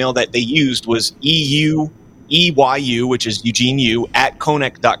registration email that they used was EYU, which is Eugene Yu, at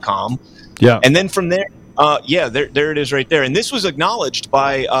Konnech.com. Yeah. And then from there, there it is right there. And this was acknowledged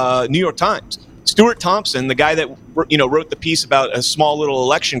by New York Times. Stuart Thompson, the guy that wrote the piece about a small little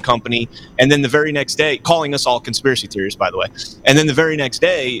election company, and then the very next day, calling us all conspiracy theorists, by the way, and then the very next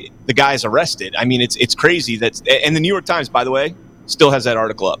day, the guy's arrested. I mean, it's crazy that, and the New York Times, by the way, still has that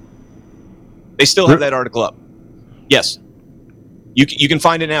article up. They still have that article up. Yes, you can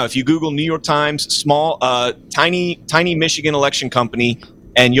find it now if you Google New York Times small tiny Michigan election company,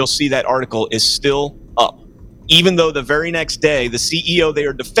 and you'll see that article is still up. Even though the very next day, the CEO they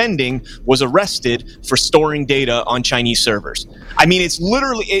are defending was arrested for storing data on Chinese servers. I mean, it's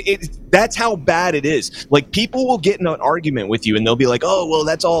literally, that's how bad it is. Like, people will get in an argument with you and they'll be like, oh, well,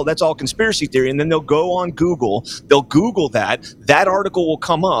 that's all conspiracy theory. And then they'll go on Google, they'll Google that article will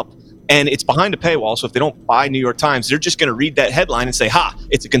come up, and it's behind a paywall. So if they don't buy New York Times, they're just going to read that headline and say, ha,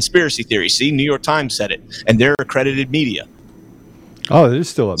 it's a conspiracy theory. See, New York Times said it, and they're accredited media. Oh, it is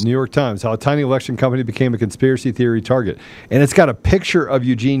still up. New York Times, how a tiny election company became a conspiracy theory target. And it's got a picture of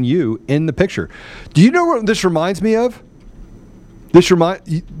Eugene Yu in the picture. Do you know what this reminds me of? Do you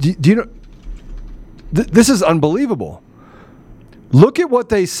know? This is unbelievable. Look at what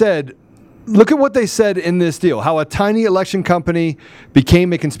they said. Look at what they said in this deal. How a tiny election company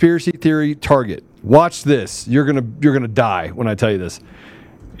became a conspiracy theory target. Watch this. You're gonna die when I tell you this.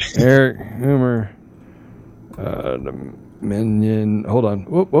 Eric Hoomer. Minion. Hold on.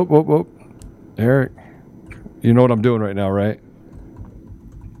 Whoop. Eric, you know what I'm doing right now, right?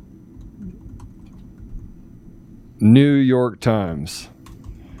 New York Times.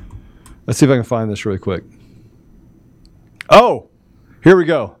 Let's see if I can find this really quick. Oh, here we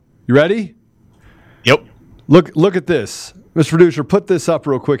go. You ready? Yep. Look at this. Mr. Producer, put this up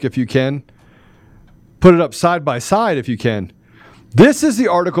real quick if you can. Put it up side by side if you can. This is the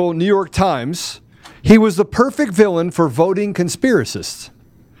article, New York Times. He was the perfect villain for voting conspiracists.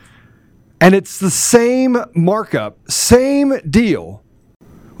 And it's the same markup, same deal.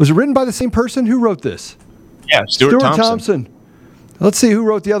 Was it written by the same person? Who wrote this? Yeah, Stuart Thompson. Let's see who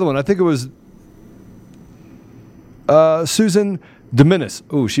wrote the other one. I think it was Susan Dominis.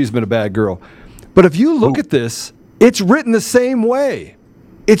 Oh, she's been a bad girl. But if you look at this, it's written the same way.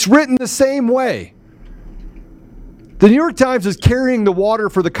 It's written the same way. The New York Times is carrying the water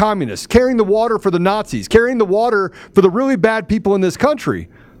for the communists, carrying the water for the Nazis, carrying the water for the really bad people in this country.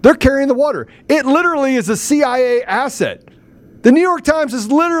 They're carrying the water. It literally is a CIA asset. The New York Times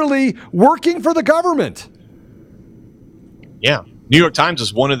is literally working for the government. Yeah. New York Times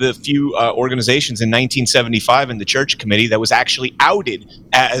was one of the few organizations in 1975 in the Church Committee that was actually outed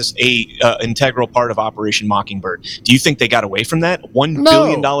as a integral part of Operation Mockingbird. Do you think they got away from that? $1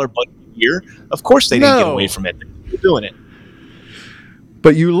 billion budget a year? Of course they didn't get away from it. They're doing it.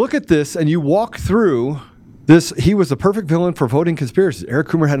 But you look at this and you walk through this. He was the perfect villain for voting conspiracies. Eric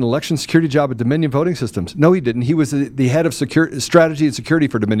Coomer had an election security job at Dominion Voting Systems. No, he didn't. He was the head of strategy and security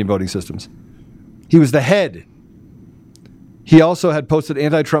for Dominion Voting Systems. He was the head. He also had posted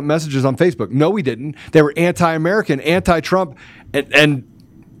anti-Trump messages on Facebook. No, he didn't. They were anti-American, anti-Trump, and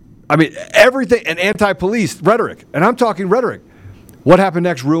I mean, everything, and anti-police rhetoric. And I'm talking rhetoric. What happened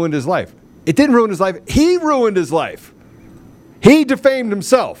next ruined his life. It didn't ruin his life. He ruined his life. He defamed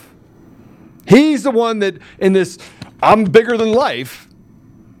himself. He's the one that, in this, I'm bigger than life,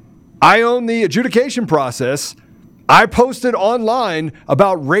 I own the adjudication process. I posted online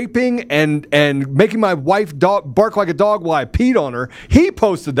about raping and making my wife bark like a dog while I peed on her. He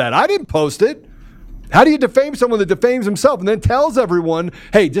posted that. I didn't post it. How do you defame someone that defames himself and then tells everyone,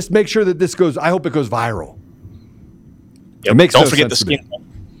 hey, just make sure that this goes, I hope it goes viral. Yep. Don't forget the skinhead.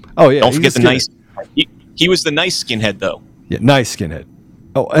 Oh, yeah. Don't forget the nice. He was the nice skinhead, though. Yeah, nice skinhead.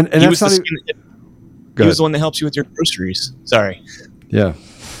 Oh, and he was the skinhead. He was the one that helps you with your groceries. Sorry. Yeah.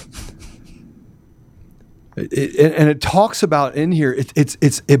 And it talks about in here,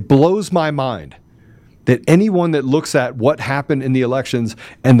 it blows my mind that anyone that looks at what happened in the elections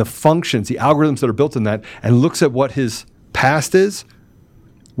and the functions, the algorithms that are built in that, and looks at what his past is,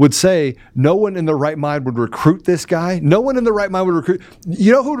 would say no one in their right mind would recruit this guy. No one in their right mind would recruit.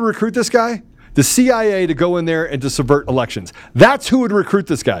 You know who would recruit this guy? The CIA to go in there and to subvert elections. That's who would recruit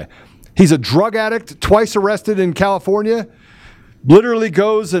this guy. He's a drug addict, twice arrested in California, literally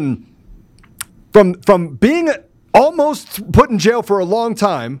goes and from being almost put in jail for a long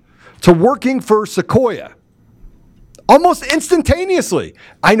time to working for Sequoia almost instantaneously.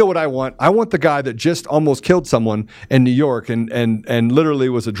 I know what I want. I want the guy that just almost killed someone in New York and literally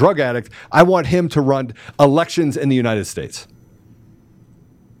was a drug addict. I want him to run elections in the United States.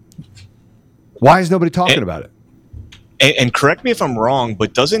 Why is nobody talking about it? And correct me if I'm wrong,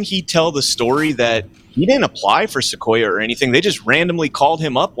 but doesn't he tell the story that he didn't apply for Sequoia or anything? They just randomly called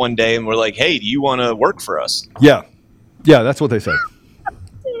him up one day and were like, "Hey, do you want to work for us?" Yeah, that's what they said.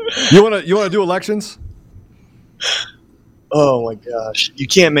 You want to do elections? Oh my gosh, you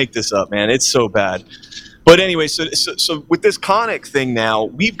can't make this up, man. It's so bad. But anyway, so with this Konnech thing now,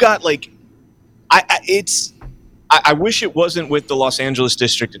 we've got like, I wish it wasn't with the Los Angeles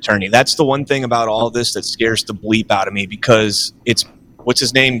District Attorney. That's the one thing about all this that scares the bleep out of me, because it's, what's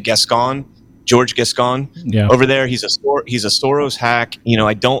his name, George Gascon, over there. He's a Soros hack. You know,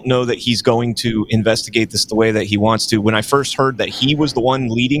 I don't know that he's going to investigate this the way that he wants to. When I first heard that he was the one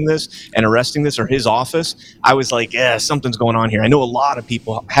leading this and arresting this, or his office, I was like, yeah, something's going on here. I know a lot of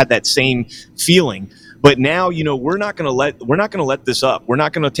people had that same feeling. But now, you know, we're not going to let this up. We're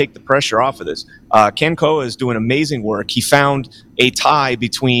not going to take the pressure off of this. Canncon is doing amazing work. He found a tie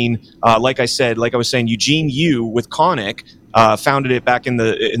between, like I was saying, Eugene Yu with Konnech, founded it back in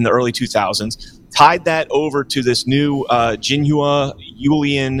the early 2000s. Tied that over to this new Jinhua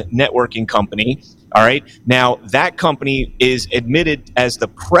Yulian networking company. All right. Now that company is admitted as the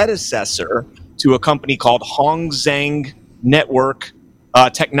predecessor to a company called Hongzhang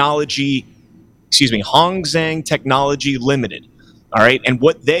Hongzhang Technology Limited. All right. And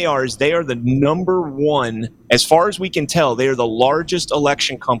what they are is they are the number one, as far as we can tell, they are the largest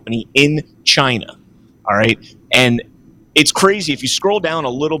election company in China. All right. And it's crazy. If you scroll down a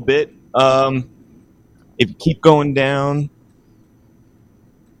little bit, if you keep going down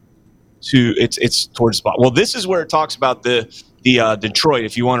to it's towards the spot. Well, this is where it talks about the Detroit.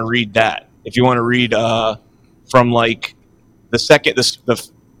 If you want to read that, if you want to read from like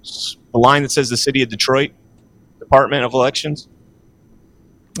the line that says the City of Detroit Department of Elections.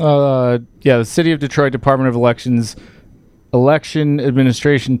 The City of Detroit Department of Elections Election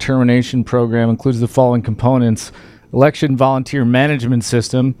Administration Termination Program includes the following components: Election Volunteer Management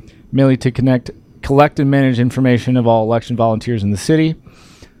System, mainly to collect and manage information of all election volunteers in the city.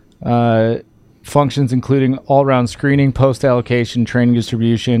 Functions including all-round screening, post-allocation, training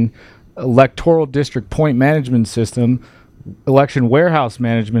distribution, electoral district point management system, election warehouse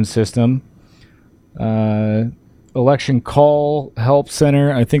management system, election call help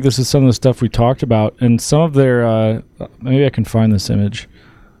center. I think this is some of the stuff we talked about, and some of their maybe I can find this image,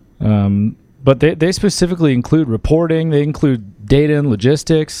 but they specifically include reporting. They include data and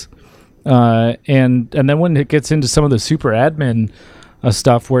logistics, and then when it gets into some of the super admin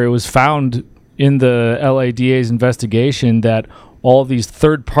stuff where it was found in the LADA's investigation that all these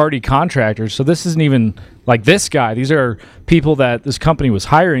third-party contractors, so this isn't even like this guy, these are people that this company was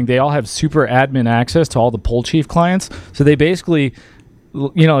hiring, they all have super admin access to all the poll chief clients. So they basically,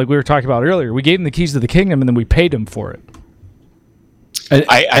 like we were talking about earlier, we gave them the keys to the kingdom and then we paid them for it.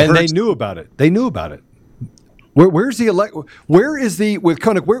 And they knew about it. They knew about it. Where's the with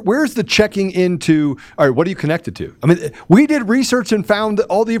Konnech? Where's the checking into? All right, what are you connected to? I mean, we did research and found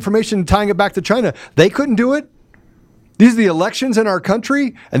all the information tying it back to China. They couldn't do it. These are the elections in our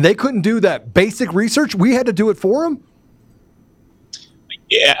country, and they couldn't do that basic research. We had to do it for them.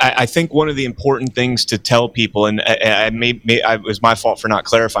 Yeah, I think one of the important things to tell people, and it was my fault for not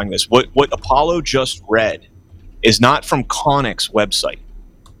clarifying this. What Apollo just read is not from Konnech's website.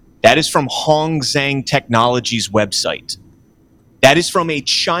 That is from Hong Zhang Technologies' website. That is from a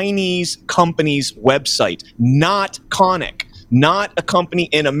Chinese company's website, not Konnech, not a company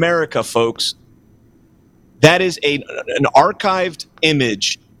in America, folks. That is an archived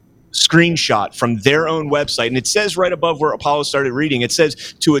image screenshot from their own website. And it says right above where Apollo started reading, it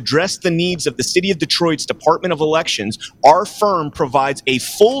says, to address the needs of the City of Detroit's Department of Elections, our firm provides a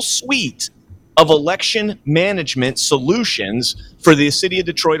full suite of election management solutions for the City of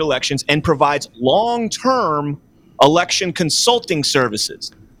Detroit elections and provides long-term election consulting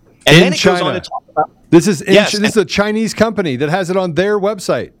services. And in then it China. goes on to talk about... This is a Chinese company that has it on their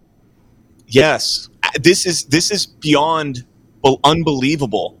website. Yes. This is beyond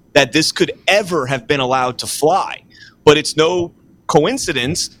unbelievable that this could ever have been allowed to fly. But it's no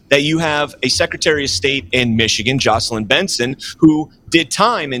coincidence that you have a Secretary of State in Michigan, Jocelyn Benson, who did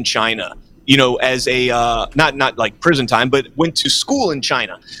time in China, as a not like prison time, but went to school in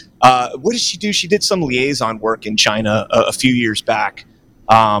China. What did she do? She did some liaison work in China a few years back.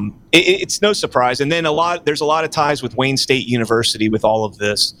 It's no surprise. And then there's a lot of ties with Wayne State University with all of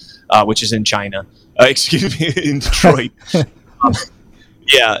this, which is in China. In Detroit.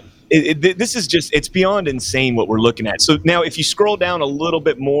 This is just, it's beyond insane what we're looking at. So now if you scroll down a little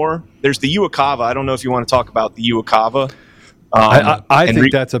bit more, there's the Uokava. I don't know if you want to talk about the Uokava. I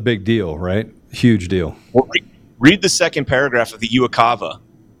think that's a big deal, right? Huge deal. Well, read the second paragraph of the Uokava.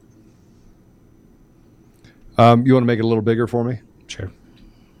 You want to make it a little bigger for me? Sure.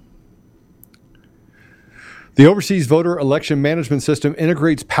 The Overseas Voter Election Management System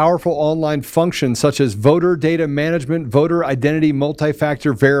integrates powerful online functions such as voter data management, voter identity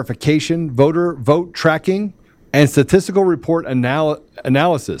multi-factor verification, voter vote tracking, and statistical report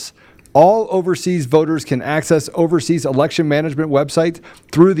analysis. All overseas voters can access overseas election management websites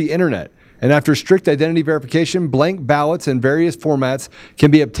through the internet. And after strict identity verification, blank ballots in various formats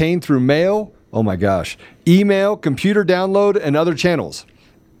can be obtained through mail, email, computer download, and other channels,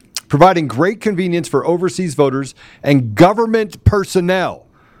 providing great convenience for overseas voters and government personnel.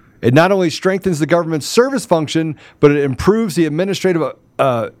 It not only strengthens the government's service function, but it improves the administrative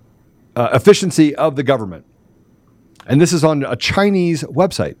efficiency of the government. And this is on a Chinese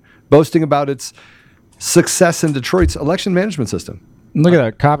website, boasting about its success in Detroit's election management system. Look at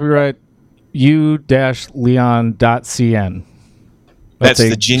that. Copyright u-leon.cn. That's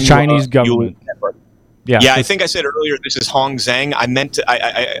the Chinese government network. Yeah, I think I said earlier this is Hong Zhang. I meant to.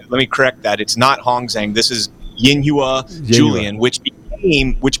 Let me correct that. It's not Hong Zhang. This is Yinhua Julian, which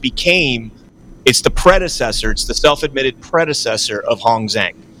became. It's the predecessor. It's the self-admitted predecessor of Hong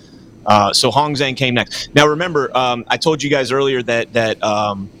Zhang. So Hong Zhang came next. Now remember, I told you guys earlier that the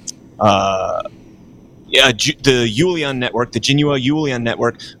Yulian network, the Jinhua Yulian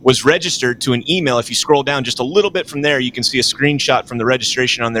network, was registered to an email. If you scroll down just a little bit from there, you can see a screenshot from the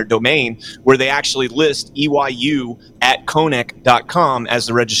registration on their domain where they actually list EYU@Konnech.com as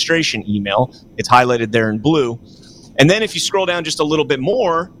the registration email. It's highlighted there in blue. And then if you scroll down just a little bit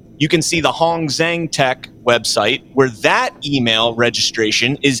more, you can see the Hong Zhang Tech website where that email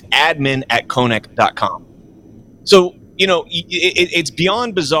registration is admin@Konnech.com. So, it's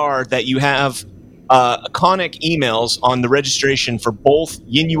beyond bizarre that you have Konnech emails on the registration for both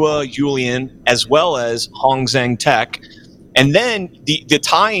Yinhua Julian as well as Hong Zhang Tech. And then the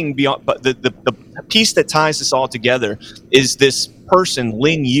tying beyond, but the piece that ties this all together is this person,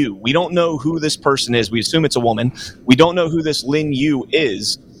 Lin Yu. We don't know who this person is. We assume it's a woman. We don't know who this Lin Yu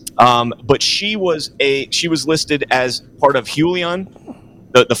is. But she was listed as part of Hulian,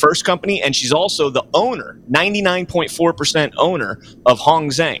 the first company, and she's also the owner, 99.4% owner of Hong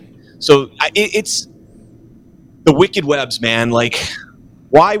Zhang. So it's the wicked webs, man. Like,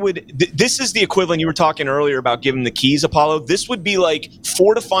 why would this is the equivalent? You were talking earlier about giving the keys, Apollo. This would be like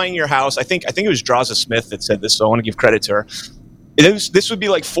fortifying your house. I think it was Draza Smith that said this, so I want to give credit to her. This would be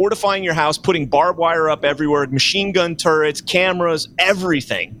like fortifying your house, putting barbed wire up everywhere, machine gun turrets, cameras,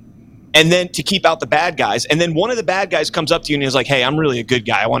 everything. And then to keep out the bad guys. And then one of the bad guys comes up to you and is like, hey, I'm really a good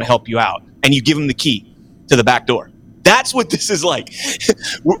guy. I want to help you out. And you give him the key to the back door. That's what this is like.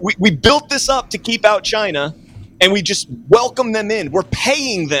 We built this up to keep out China, and we just welcome them in. We're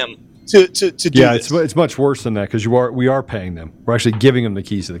paying them to do this. Yeah, it's much worse than that because we are paying them. We're actually giving them the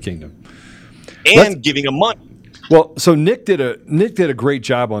keys to the kingdom. And giving them money. Well, so Nick did a great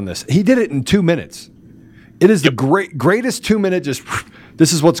job on this. He did it in 2 minutes. It is the greatest 2 minute. Just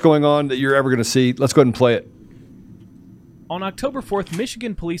this is what's going on that you're ever going to see. Let's go ahead and play it. On October 4th,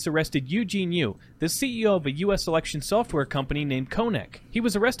 Michigan police arrested Eugene Yu, the CEO of a U.S. election software company named Konnech. He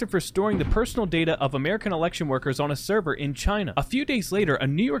was arrested for storing the personal data of American election workers on a server in China. A few days later, a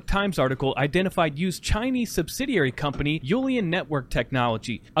New York Times article identified Yu's Chinese subsidiary company, Julian Network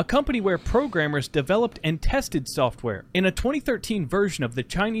Technology, a company where programmers developed and tested software. In a 2013 version of the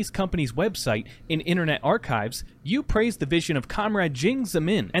Chinese company's website in Internet Archives, Yu praised the vision of Comrade Jiang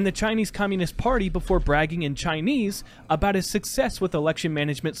Zemin and the Chinese Communist Party before bragging in Chinese about his success with Election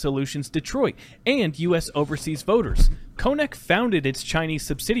Management Solutions Detroit and U.S. overseas voters. Konnech founded its Chinese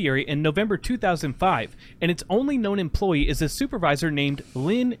subsidiary in November 2005, and its only known employee is a supervisor named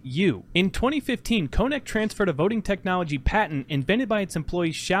Lin Yu. In 2015, Konnech transferred a voting technology patent invented by its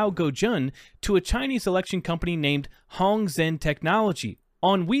employee Xiao Gojun to a Chinese election company named Hongzhen Technology.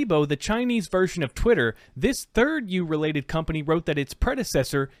 On Weibo, the Chinese version of Twitter, this third Yu-related company wrote that its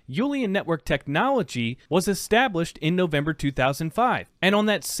predecessor, Julian Network Technology, was established in November 2005. And on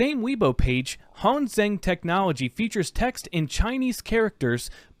that same Weibo page, Hongzhen Technology features text in Chinese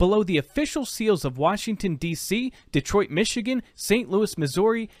characters below the official seals of Washington, D.C., Detroit, Michigan, St. Louis,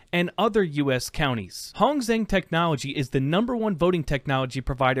 Missouri, and other U.S. counties. Hongzhen Technology is the #1 voting technology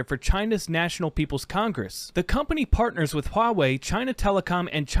provider for China's National People's Congress. The company partners with Huawei, China Telecom,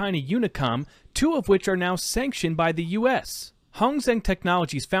 and China Unicom, two of which are now sanctioned by the U.S. Hongzhen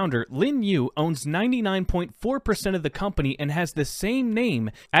Technology's founder, Lin Yu, owns 99.4% of the company and has the same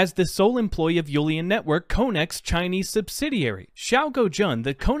name as the sole employee of Julian Network, Konnech's Chinese subsidiary. Xiao Gojun,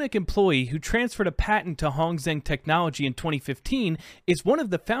 the Konnech employee who transferred a patent to Hongzhen Technology in 2015, is one of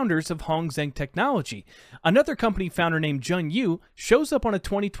the founders of Hongzhen Technology. Another company founder named Jun Yu shows up on a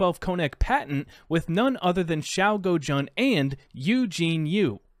 2012 Konnech patent with none other than Xiao Gojun and Eugene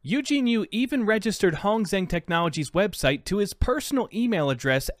Yu. Eugene Yu even registered Hongzhen Technology's website to his personal email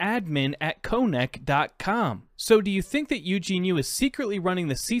address admin@konnech.com. So do you think that Eugene Yu is secretly running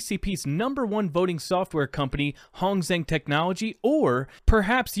the CCP's #1 voting software company, Hongzhen Technology, or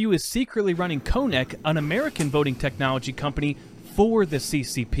perhaps Yu is secretly running Konnech, an American voting technology company, for the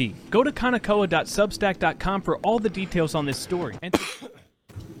CCP? Go to konnekoa.substack.com for all the details on this story.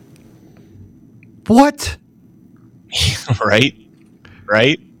 What? Right?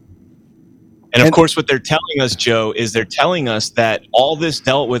 And of course, what they're telling us, Joe, is they're telling us that all this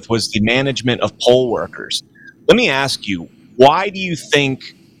dealt with was the management of poll workers. Let me ask you, why do you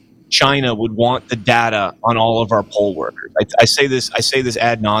think China would want the data on all of our poll workers? I say this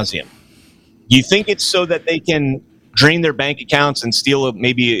ad nauseum. You think it's so that they can drain their bank accounts and steal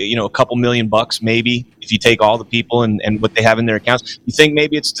maybe a couple $1,000,000, maybe, if you take all the people and what they have in their accounts? You think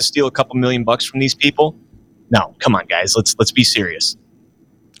maybe it's to steal a couple $1,000,000 from these people? No, come on, guys, let's be serious.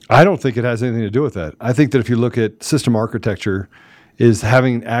 I don't think it has anything to do with that. I think that if you look at system architecture, is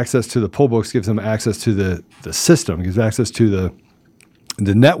having access to the poll books gives them access to the system, gives access to the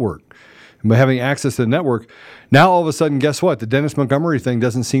network. And by having access to the network, now all of a sudden, guess what? The Dennis Montgomery thing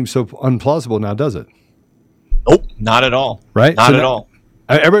doesn't seem so unplausible now, does it? Nope, not at all. Right? Not at all.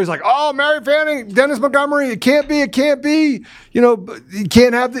 Everybody's like, "Oh, Mary Fanning, Dennis Montgomery, it can't be. You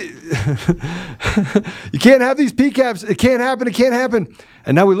can't have you can't have these PCAPs. It can't happen.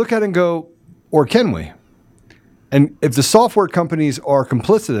 And now we look at it and go, or can we? And if the software companies are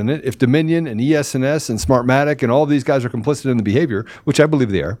complicit in it, if Dominion and ES&S and Smartmatic and all these guys are complicit in the behavior, which I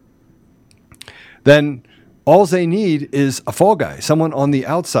believe they are, then all they need is a fall guy, someone on the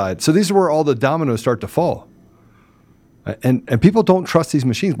outside. So these are where all the dominoes start to fall. And people don't trust these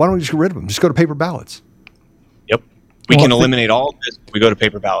machines. Why don't we just get rid of them? Just go to paper ballots. Yep. We can eliminate all of this. We go to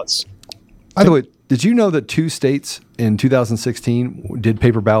paper ballots. By the way, did you know that 2 states in 2016 did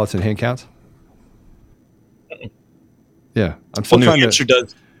paper ballots and hand counts? Yeah. I'm still New trying Hampshire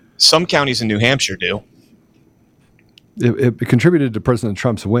does. Some counties in New Hampshire do. It contributed to President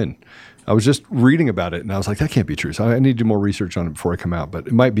Trump's win. I was just reading about it, and I was like, that can't be true. So I need to do more research on it before I come out. But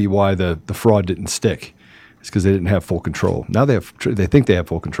it might be why the fraud didn't stick. It's because they didn't have full control. Now they think they have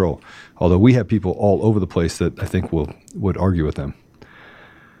full control. Although we have people all over the place that I think would argue with them.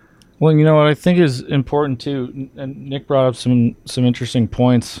 Well, you know what I think is important too, and Nick brought up some interesting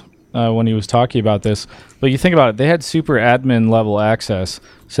points when he was talking about this. But you think about it, they had super admin level access,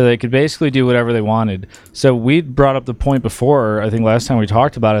 so they could basically do whatever they wanted. So we brought up the point before, I think last time we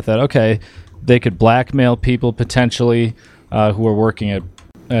talked about it, that okay, they could blackmail people potentially who are working at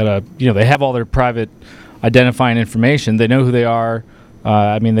a, they have all their private identifying information. They know who they are.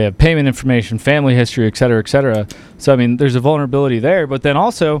 They have payment information, family history, et cetera, et cetera. So, there's a vulnerability there. But then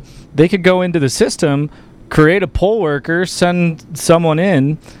also, they could go into the system, create a poll worker, send someone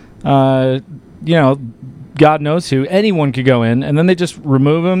in, God knows who. Anyone could go in, and then they just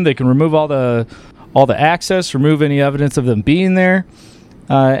remove them. They can remove all the access, remove any evidence of them being there.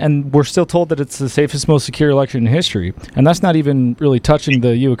 And we're still told that it's the safest, most secure election in history. And that's not even really touching the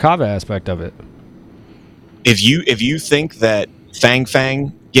Uokava aspect of it. If you think that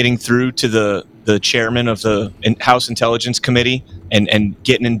Fang getting through to the chairman of the House Intelligence Committee and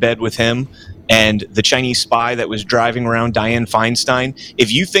getting in bed with him, and the Chinese spy that was driving around Dianne Feinstein,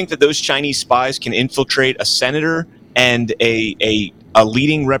 if you think that those Chinese spies can infiltrate a senator and a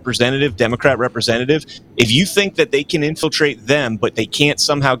leading representative, Democrat representative, if you think that they can infiltrate them, but they can't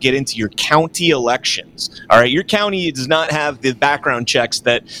somehow get into your county elections, all right, your county does not have the background checks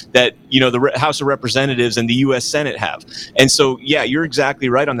that the House of Representatives and the U.S. Senate have. And so, yeah, you're exactly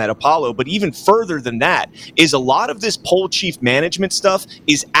right on that, Apollo. But even further than that is a lot of this poll chief management stuff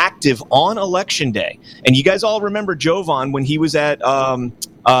is active on Election Day. And you guys all remember Jovan when he was at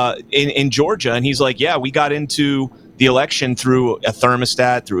in Georgia, and he's like, yeah, we got into the election through a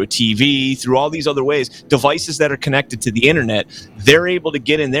thermostat, through a TV, through all these other ways, devices that are connected to the internet. They're able to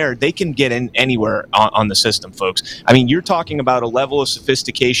get in there. They can get in anywhere on the system, folks. You're talking about a level of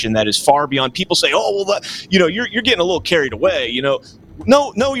sophistication that is far beyond. People say, oh, well, you're getting a little carried away.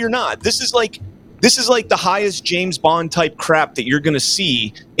 No, you're not. This is like the highest James Bond type crap that you're going to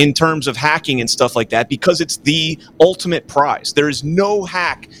see in terms of hacking and stuff like that, because it's the ultimate prize. There is no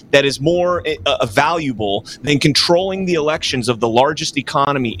hack that is more valuable than controlling the elections of the largest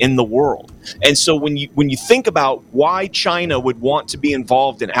economy in the world. And so when you think about why China would want to be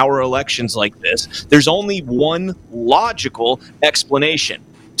involved in our elections like this, there's only one logical explanation: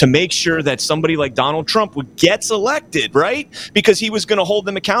 to make sure that somebody like Donald Trump gets elected, right? Because he was going to hold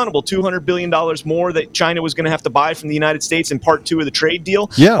them accountable. $200 billion more that China was going to have to buy from the United States in part 2 of the trade deal.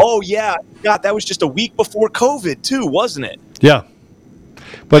 Yeah. Oh, yeah. God, that was just a week before COVID, too, wasn't it? Yeah.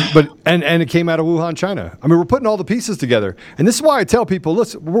 But it came out of Wuhan, China. We're putting all the pieces together. And this is why I tell people,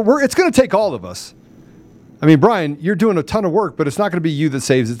 listen, it's going to take all of us. Brian, you're doing a ton of work, but it's not going to be you that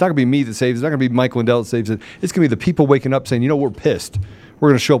saves it. It's not going to be me that saves it. It's not going to be Mike Lindell that saves it. It's going to be the people waking up saying, we're pissed. We're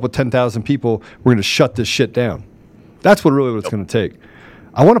going to show up with 10,000 people. We're going to shut this shit down. That's what it's going to take.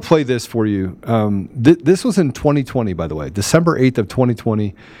 I want to play this for you. This was in 2020, by the way, December 8th of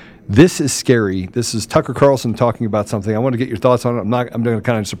 2020. This is scary. This is Tucker Carlson talking about something. I want to get your thoughts on it. I'm going to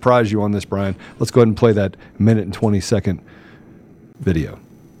kind of surprise you on this, Brian. Let's go ahead and play that minute and 20-second video.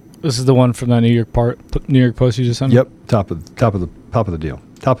 This is the one from that New York Post you just sent me? Yep, top of the deal.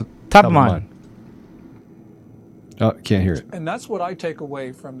 Top of mind. Oh, can't hear it. And that's what I take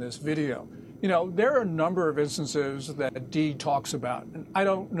away from this video. There are a number of instances that Dee talks about, and I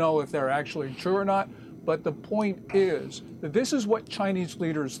don't know if they're actually true or not, but the point is that this is what Chinese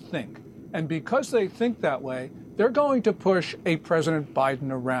leaders think. And because they think that way, they're going to push a President Biden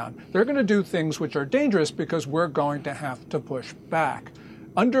around. They're going to do things which are dangerous because we're going to have to push back.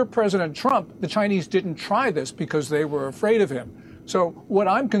 Under President Trump, the Chinese didn't try this because they were afraid of him. So what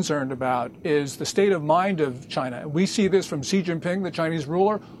I'm concerned about is the state of mind of China. We see this from Xi Jinping, the Chinese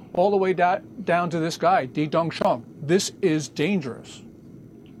ruler, all the way down to this guy, Di Dongsheng. This is dangerous.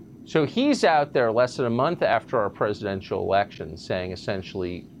 So he's out there less than a month after our presidential election saying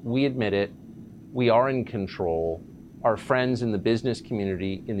essentially, we admit it, we are in control. Our friends in the business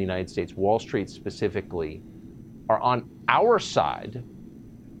community in the United States, Wall Street specifically, are on our side,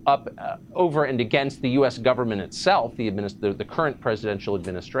 up over and against the U.S. government itself, the current presidential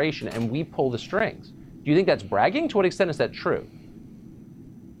administration, and we pull the strings. Do you think that's bragging? To what extent is that true?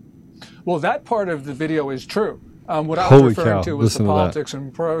 Well, that part of the video is true. What I was referring to was the politics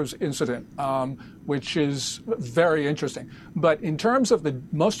and prose incident, which is very interesting. But in terms of the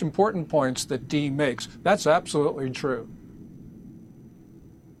most important points that Dee makes, that's absolutely true.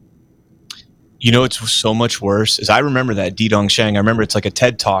 It's so much worse is I remember that Di Dongsheng. I remember it's like a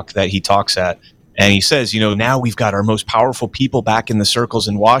TED talk that he talks at, And he says, now we've got our most powerful people back in the circles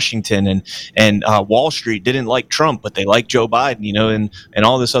in Washington, and Wall Street didn't like Trump, but they like Joe Biden, and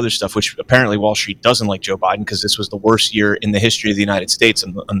all this other stuff, which apparently Wall Street doesn't like Joe Biden because this was the worst year in the history of the United States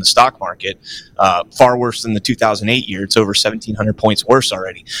on the stock market, far worse than the 2008 year. It's over 1,700 points worse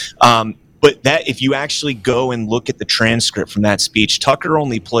already. But that, if you actually go and look at the transcript from that speech, Tucker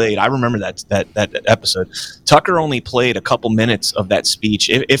only played, I remember that episode, Tucker only played a couple minutes of that speech,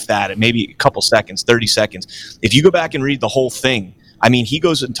 if that, maybe a couple seconds, 30 seconds. If you go back and read the whole thing, I mean, he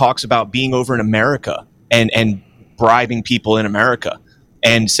goes and talks about being over in America and bribing people in America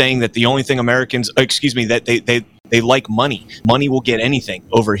and saying that the only thing that they like money. Money will get anything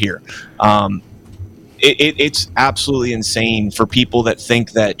over here. It's absolutely insane for people that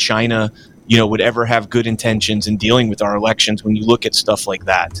think that China would ever have good intentions in dealing with our elections when you look at stuff like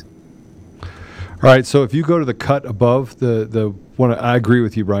that. All right, so if you go to the cut above the one, I agree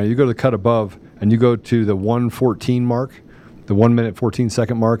with you, Brian. You go to the cut above and you go to the 1:14 mark, the 1 minute 14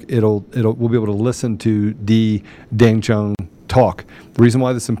 second mark. We'll be able to listen to Dang Chung talk. The reason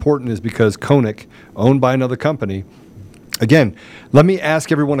why this is important is because Konnech, owned by another company. Again, let me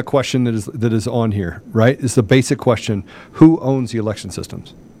ask everyone a question that is on here. Right, it's the basic question: who owns the election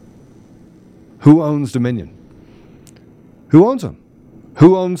systems? Who owns Dominion? Who owns them?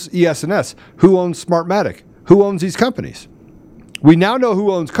 Who owns ES&S? Who owns Smartmatic? Who owns these companies? We now know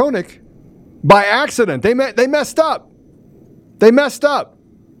who owns Konnech by accident. They messed up. They messed up.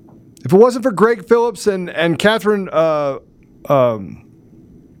 If it wasn't for Greg Phillips and Catherine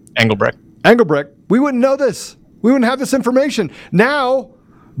Engelbrecht, we wouldn't know this. We wouldn't have this information. Now,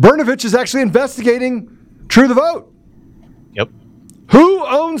 Brnovich is actually investigating True the Vote. Yep. Who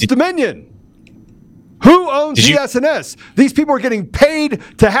owns Dominion? Who owns ES&S? These people are getting paid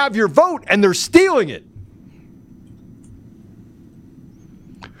to have your vote, and they're stealing it.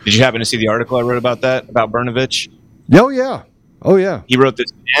 Did you happen to see the article I wrote about Brnovich? Oh, yeah. Oh, yeah. He wrote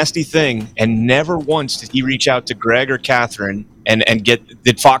this nasty thing, and never once did he reach out to Greg or Catherine and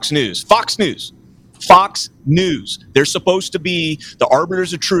did Fox News. Fox News. They're supposed to be the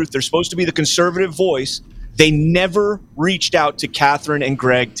arbiters of truth. They're supposed to be the conservative voice. They never reached out to Catherine and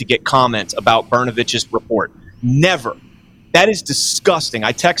Greg to get comments about Brnovich's report. Never. That is disgusting.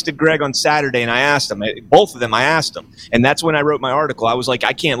 I texted Greg on Saturday and I asked them, both of them, and that's when I wrote my article. I was like,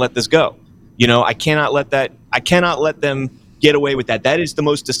 I can't let this go. I cannot let them get away with that. That is the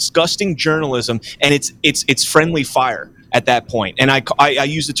most disgusting journalism, and it's friendly fire at that point. And I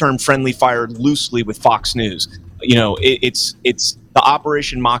use the term friendly fire loosely with Fox News. It's the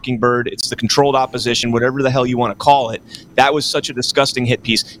Operation Mockingbird. It's the controlled opposition, whatever the hell you want to call it. That was such a disgusting hit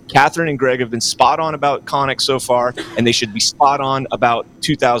piece. Catherine and Greg have been spot on about Konnech so far, and they should be spot on about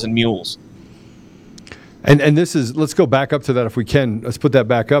 2,000 Mules. And this is, let's go back up to that if we can. Let's put that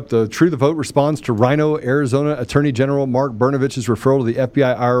back up. The True the Vote responds to Rhino, Arizona Attorney General Mark Brnovich's referral to the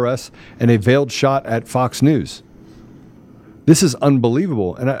FBI, IRS, and a veiled shot at Fox News. This is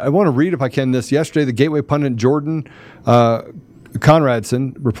unbelievable. And I want to read, if I can, this. Yesterday, the Gateway pundit Jordan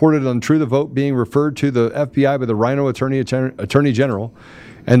Conradson reported on True the Vote being referred to the FBI by the Rhino Attorney General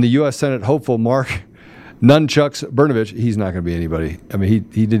and the U.S. Senate hopeful Mark Nunchucks Brnovich. He's not going to be anybody. I mean,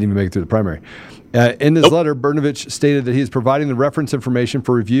 he didn't even make it through the primary. In this letter, Brnovich stated that he is providing the reference information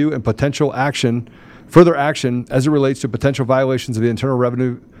for review and potential further action as it relates to potential violations of the Internal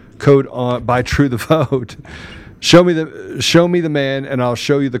Revenue Code by True the Vote. Show me the man, and I'll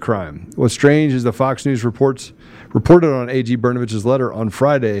show you the crime. What's strange is the Fox News reported on A.G. Brnovich's letter on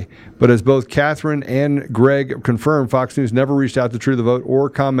Friday, but as both Catherine and Greg confirmed, Fox News never reached out to True the Vote or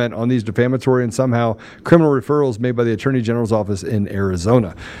comment on these defamatory and somehow criminal referrals made by the Attorney General's office in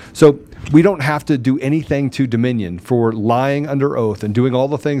Arizona. So we don't have to do anything to Dominion for lying under oath and doing all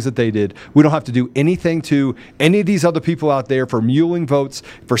the things that they did. We don't have to do anything to any of these other people out there for muling votes,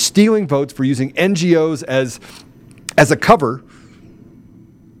 for stealing votes, for using NGOs as a cover,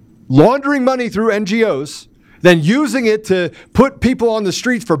 laundering money through NGOs, then using it to put people on the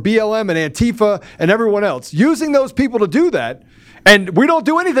streets for BLM and Antifa and everyone else, using those people to do that, and we don't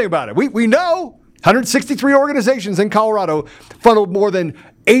do anything about it. We know 163 organizations in Colorado funneled more than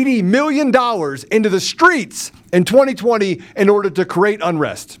 $80 million into the streets in 2020 in order to create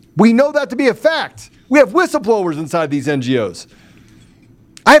unrest. We know that to be a fact. We have whistleblowers inside these NGOs.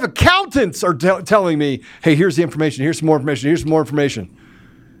 I have accountants are telling me, hey, here's the information, here's some more information, here's some more information.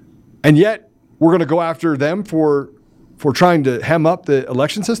 And yet, we're going to go after them for trying to hem up the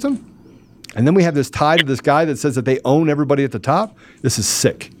election system? And then we have this tie to this guy that says that they own everybody at the top? This is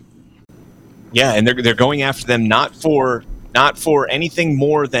sick. Yeah, and they're going after them not for not for anything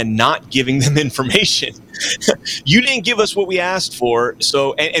more than not giving them information. You didn't give us what we asked for.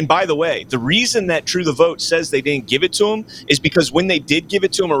 So, and by the way, the reason that True the Vote says they didn't give it to them is because when they did give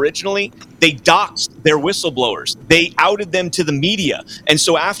it to them originally, they doxed their whistleblowers. They outed them to the media. And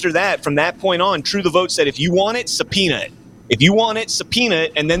so after that, from that point on, True the Vote said, if you want it, subpoena it. If you want it, subpoena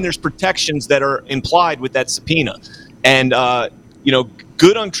it, and then there's protections that are implied with that subpoena. And,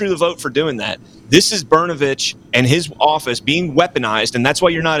 good on True the Vote for doing that. This is Brnovich and his office being weaponized, and that's why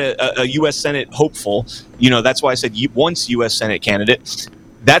you're not a U.S. Senate hopeful. That's why I said once U.S. Senate candidate.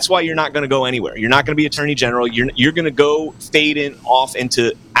 That's why you're not going to go anywhere. You're not going to be Attorney General. You're going to go fade off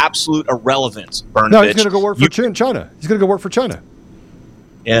into absolute irrelevance, Brnovich. No, he's going to go work for China. He's going to go work for China.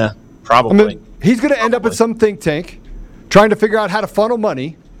 Yeah, probably. He's going to end up at some think tank trying to figure out how to funnel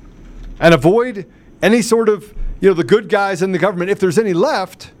money and avoid any sort of, the good guys in the government, if there's any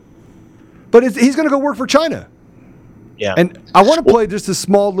left. But he's going to go work for China. Yeah. And I want to play just a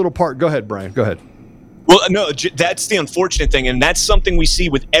small little part. Go ahead, Brian. Go ahead. Well, no, that's the unfortunate thing, and that's something we see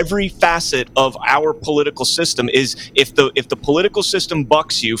with every facet of our political system. Is if the political system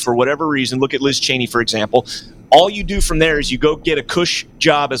bucks you for whatever reason, look at Liz Cheney, for example. All you do from there is you go get a cush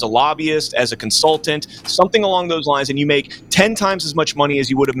job as a lobbyist, as a consultant, something along those lines, and you make 10 times as much money as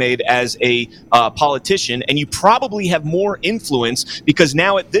you would have made as a politician, and you probably have more influence because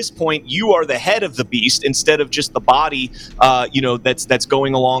now at this point you are the head of the beast instead of just the body, that's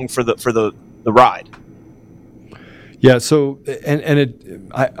going along for the ride. Yeah. So,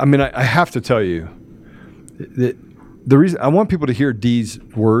 I have to tell you that the reason I want people to hear Dee's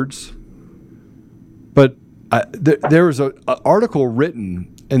words, but there was an article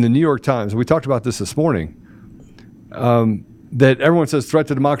written in the New York Times. We talked about this morning. That everyone says threat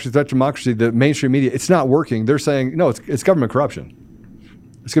to democracy. The mainstream media, it's not working. They're saying no, it's government corruption.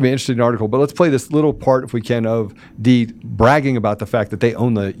 It's going to be an interesting article. But let's play this little part, if we can, of Dee bragging about the fact that they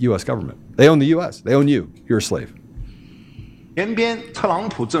own the U.S. government. They own the U.S. They own you. You're a slave. The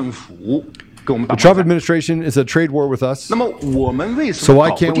Trump administration is a trade war with us. So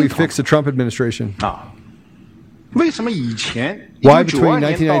why can't we fix the Trump administration? Why between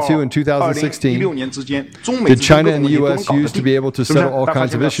 1992 and 2016 did China and the U.S. use to be able to settle all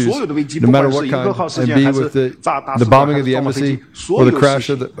kinds of issues, no matter what kind, and be with the bombing of the embassy or the crash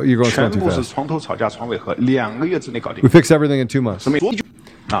of the... You're going too fast. We fixed everything in 2 months. I'm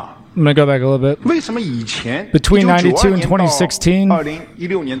going to go back a little bit. Between 92 and 2016,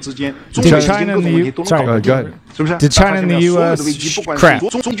 did China and the U.S. crap?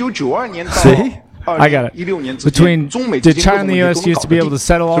 See? I got it. Did China and the U.S. used to be able to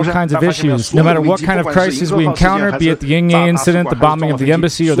settle all kinds of issues, no matter what kind of crisis we encounter, be it the Ying incident, the bombing of the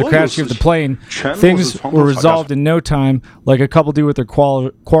embassy, or the crashing of the plane, things were resolved in no time, like a couple do with their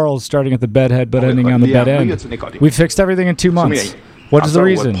quarrels starting at the bedhead but ending on the bed end. We fixed everything in 2 months. What is the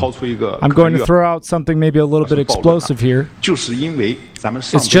reason? I'm going to throw out something maybe a little bit explosive here.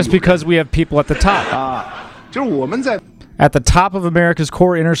 It's just because we have people at the top. At the top of America's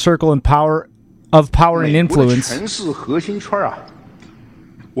core inner circle and power and influence,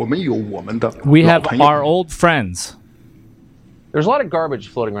 we have our old friends. There's a lot of garbage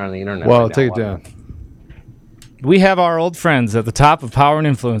floating around the internet. Well, right take now. it down. We have our old friends at the top of power and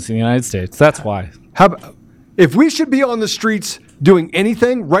influence in the United States. That's why. If we should be on the streets doing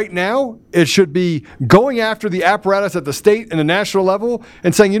anything right now, it should be going after the apparatus at the state and the national level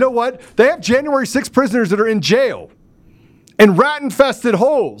and saying, you know what? They have January 6 prisoners that are in jail in rat-infested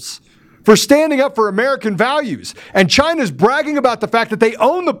holes for standing up for American values. And China's bragging about the fact that they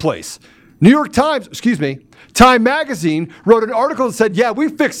own the place. Time Magazine wrote an article that said, yeah, we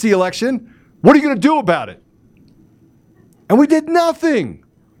fixed the election. What are you going to do about it? And we did nothing.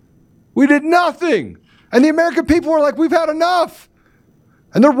 And the American people were like, we've had enough.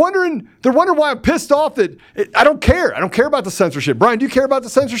 And they're wondering why I'm pissed off that I don't care. I don't care about the censorship. Brian, do you care about the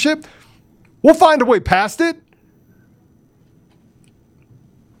censorship? We'll find a way past it.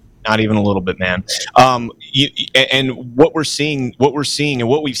 Not even a little bit, man. And what we're seeing, and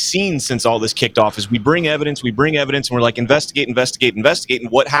what we've seen since all this kicked off is we bring evidence, and we're like, investigate.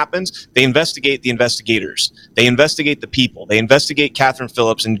 And what happens? They investigate the investigators. They investigate the people. They investigate Catherine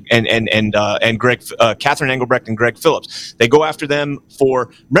Phillips and Greg, Catherine Engelbrecht and Greg Phillips. They go after them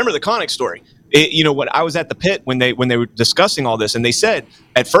for, remember the Konnech story. When I was at the pit when they were discussing all this, and they said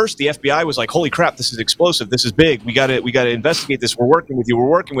at first the FBI was like, "Holy crap, this is explosive. This is big. We got to investigate this. We're working with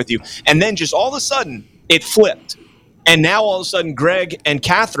you." And then just all of a sudden it flipped, and now all of a sudden Greg and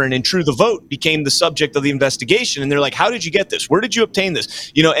Catherine and True the Vote became the subject of the investigation, and they're like, "How did you get this? Where did you obtain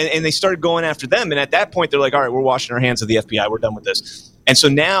this?" And they started going after them, and at that point they're like, "All right, we're washing our hands of the FBI. We're done with this." And so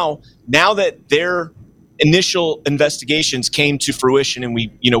now that they're initial investigations came to fruition, and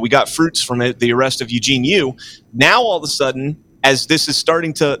we got fruits from it, the arrest of Eugene Yu. Now all of a sudden, as this is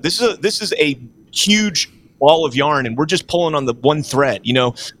starting to, this is a huge ball of yarn, and we're just pulling on the one thread.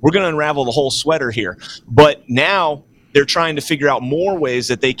 We're going to unravel the whole sweater here. But now they're trying to figure out more ways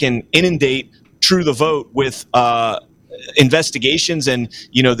that they can inundate True the Vote with investigations and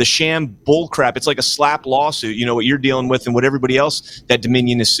the sham bullcrap. It's like a slap lawsuit. What you're dealing with and what everybody else that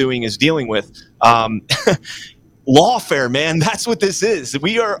Dominion is suing is dealing with. Lawfare, man. That's what this is.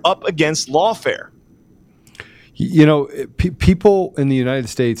 We are up against lawfare. People in the United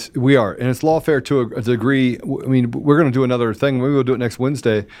States, we are, and it's lawfare to a degree. I mean, we're going to do another thing. Maybe we'll do it next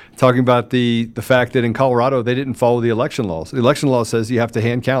Wednesday, talking about the fact that in Colorado they didn't follow the election laws. The election law says you have to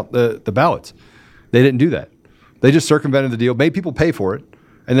hand count the ballots. They didn't do that. They just circumvented the deal, made people pay for it,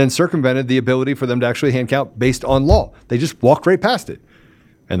 and then circumvented the ability for them to actually hand count based on law. They just walked right past it.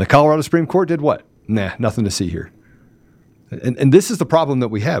 And the Colorado Supreme Court did what? Nah, nothing to see here. And this is the problem that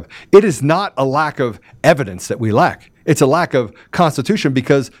we have. It is not a lack of evidence that we lack. It's a lack of constitution,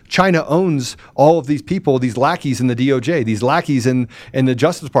 because China owns all of these people, these lackeys in the DOJ, these lackeys in the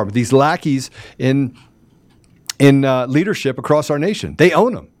Justice Department, these lackeys in leadership across our nation. They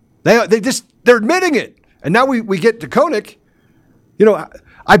own them. They're admitting it. And now we get to Konnech.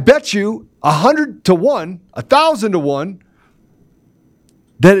 I bet you 100 to 1, 1,000 to 1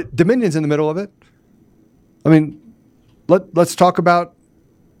 that Dominion's in the middle of it. I mean, let's talk about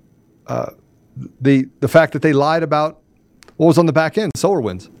the fact that they lied about what was on the back end,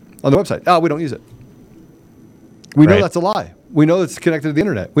 SolarWinds, on the website. Oh, we don't use it. We know that's a lie. We know it's connected to the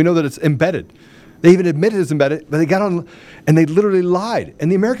internet. We know that it's embedded. They even admitted it's embedded, but they got on and they literally lied.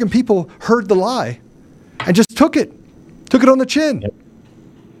 And the American people heard the lie and just took it on the chin. Yep.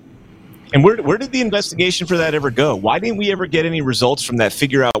 And where did the investigation for that ever go? Why didn't we ever get any results from that?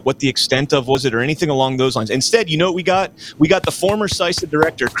 Figure out what the extent of was it, or anything along those lines? Instead, what we got? We got the former CISA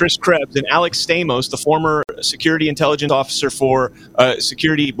director, Chris Krebs, and Alex Stamos, the former security intelligence officer for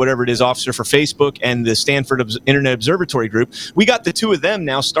security, whatever it is, officer for Facebook and the Stanford Internet Observatory Group. We got the two of them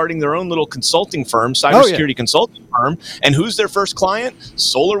now starting their own little consulting firm, cybersecurity consulting firm. And who's their first client?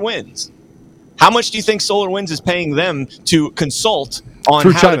 SolarWinds. How much do you think SolarWinds is paying them to consult on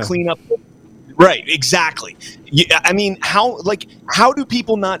Through how China. to clean up? Right, exactly. I mean, how do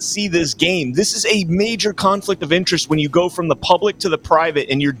people not see this game? This is a major conflict of interest when you go from the public to the private,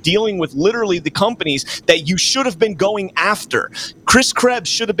 and you're dealing with literally the companies that you should have been going after. Chris Krebs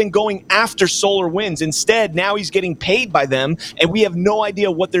should have been going after SolarWinds. Instead, now he's getting paid by them, and we have no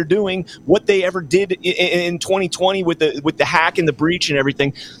idea what they're doing, what they ever did in 2020 with the hack and the breach and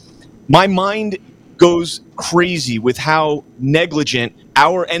everything. My mind goes crazy with how negligent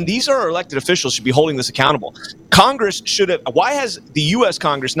and these are our elected officials should be holding this accountable. Congress should have. Why has the U.S.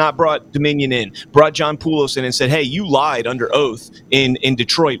 Congress not brought Dominion in, brought John Poulos in and said, hey, you lied under oath in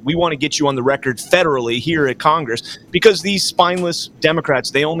Detroit. We want to get you on the record federally here at Congress, because these spineless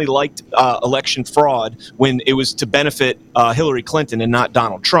Democrats, they only liked election fraud when it was to benefit Hillary Clinton and not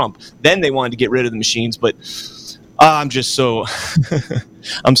Donald Trump. Then they wanted to get rid of the machines, but I'm just so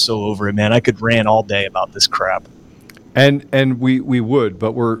I'm so over it, man. I could rant all day about this crap. And we would,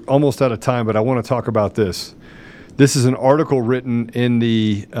 but we're almost out of time. But I want to talk about this. This is an article written in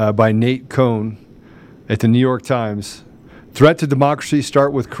by Nate Cohn at the New York Times. Threat to democracy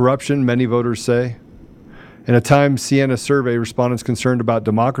start with corruption, many voters say. In a Time Siena survey, respondents concerned about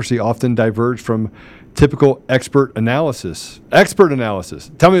democracy often diverge from typical expert analysis. Expert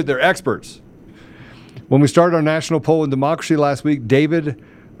analysis. Tell me that they're experts. When we started our national poll in democracy last week, David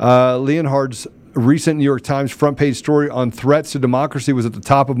Leonhard's recent New York Times front page story on threats to democracy was at the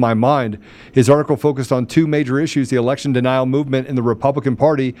top of my mind. His article focused on two major issues: the election denial movement in the Republican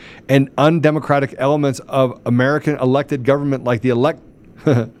Party and undemocratic elements of American elected government like the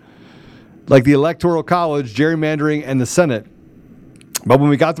Electoral College, gerrymandering, and the Senate. But when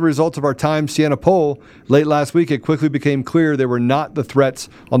we got the results of our Time Siena poll late last week, it quickly became clear they were not the threats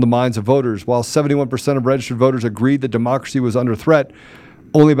on the minds of voters. While 71% of registered voters agreed that democracy was under threat,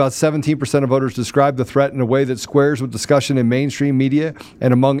 only about 17% of voters described the threat in a way that squares with discussion in mainstream media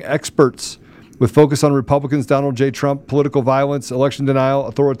and among experts, with focus on Republicans, Donald J. Trump, political violence, election denial,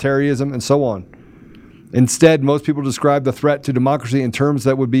 authoritarianism, and so on. Instead, most people describe the threat to democracy in terms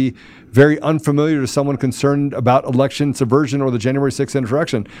that would be very unfamiliar to someone concerned about election subversion or the January 6th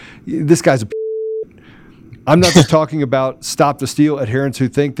insurrection. This guy's a I'm not just talking about Stop the Steal adherents who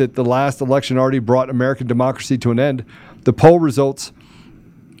think that the last election already brought American democracy to an end. The poll results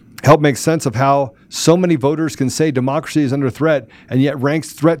help make sense of how so many voters can say democracy is under threat and yet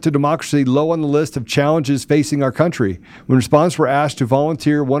ranks threat to democracy low on the list of challenges facing our country. When respondents were asked to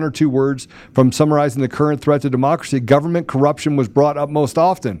volunteer 1 or 2 words from summarizing the current threat to democracy, government corruption was brought up most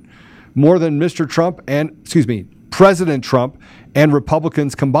often, more than President Trump and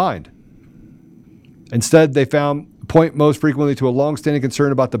Republicans combined. Instead, they point most frequently to a long-standing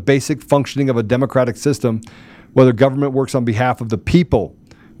concern about the basic functioning of a democratic system, whether government works on behalf of the people.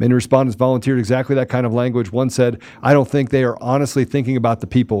 Many respondents volunteered exactly that kind of language. One said, I don't think they are honestly thinking about the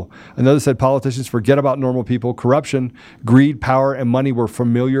people. Another said politicians forget about normal people. Corruption, greed, power, and money were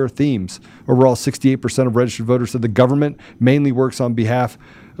familiar themes. Overall, 68% of registered voters said the government mainly works on behalf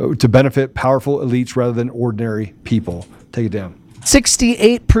to benefit powerful elites rather than ordinary people. Take it down.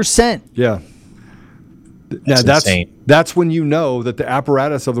 68%. Yeah. That's insane. That's when you know that the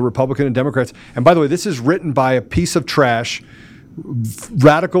apparatus of the Republican and Democrats, and by the way, this is written by a piece of trash,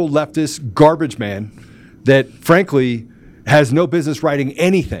 radical leftist garbage man that frankly has no business writing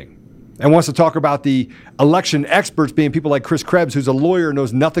anything and wants to talk about the election experts being people like Chris Krebs, who's a lawyer and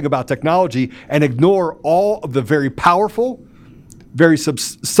knows nothing about technology, and ignore all of the very powerful, very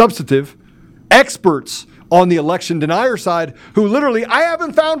substantive experts on the election denier side who literally, I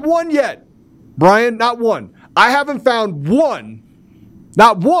haven't found one yet. Brian, not one. I haven't found one,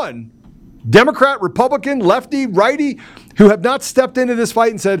 not one, Democrat, Republican, lefty, righty, who have not stepped into this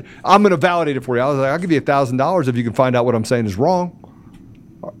fight and said, I'm going to validate it for you. I was like, I'll give you $1,000 if you can find out what I'm saying is wrong.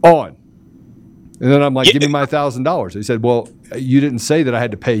 On. And then I'm like, give me my $1,000. He said, well, you didn't say that I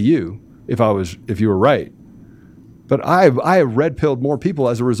had to pay you if you were right. But I have red-pilled more people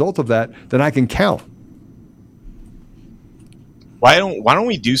as a result of that than I can count. Why don't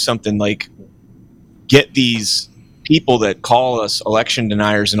we do something like get these people that call us election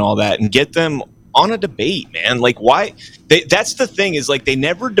deniers and all that and get them on a debate, man? Like, why? That's the thing, is like they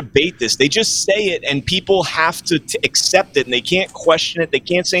never debate this. They just say it and people have to accept it and they can't question it. They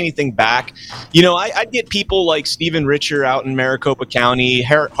can't say anything back. You know, I get people like Stephen Richer out in Maricopa County,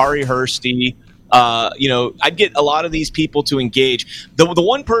 Hari Hursty. I'd get a lot of these people to engage. The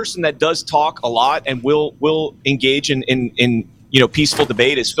one person that does talk a lot and will engage in peaceful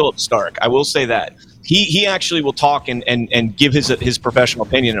debate is Philip Stark. I will say that. He actually will talk and give his professional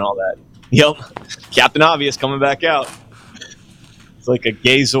opinion and all that. Yep. Captain Obvious coming back out. It's like a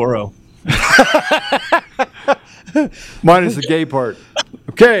gay Zorro. Minus the gay part.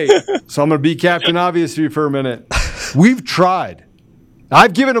 Okay, so I'm going to be Captain Obvious to you for a minute. We've tried.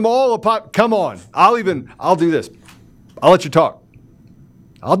 I've given them all a pot. Come on. I'll do this. I'll let you talk.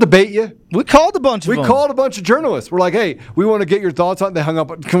 I'll debate you. We called a bunch of them. We called a bunch of journalists. We're like, hey, we want to get your thoughts on it. They hung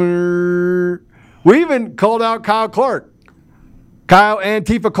up. We even called out Kyle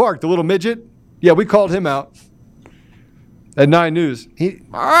Antifa Clark, the little midget. Yeah, we called him out at 9 News.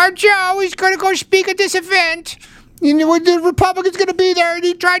 Joe, he's going to go speak at this event. You know, the Republican's going to be there, and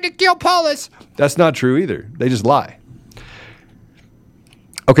he tried to kill Polis. That's not true either. They just lie.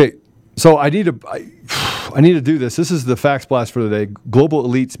 Okay, so I need to do this. This is the facts blast for the day. Global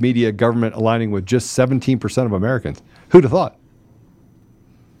elites, media, government aligning with just 17% of Americans. Who'd have thought?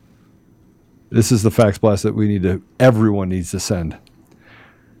 This is the facts blast that everyone needs to send.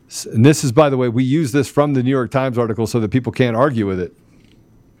 And this is, by the way, we use this from the New York Times article so that people can't argue with it.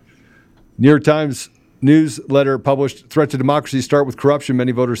 New York Times newsletter published, Threat to Democracy Start with Corruption,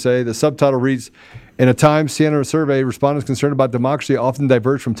 many voters say. The subtitle reads, in a Times Siena survey, respondents concerned about democracy often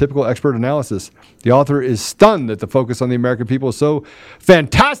diverge from typical expert analysis. The author is stunned that the focus on the American people is so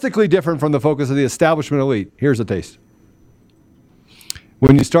fantastically different from the focus of the establishment elite. Here's a taste.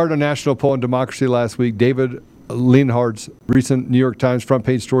 When you started a national poll on democracy last week, David Leonhardt's recent New York Times front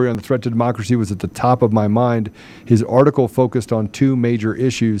page story on the threat to democracy was at the top of my mind. His article focused on 2 major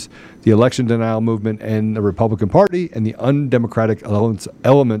issues, the election denial movement and the Republican Party, and the undemocratic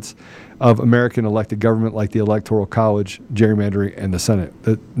elements of American elected government like the Electoral College, gerrymandering, and the Senate.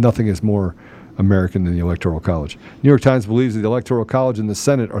 Nothing is more American than the Electoral College. New York Times believes that the Electoral College and the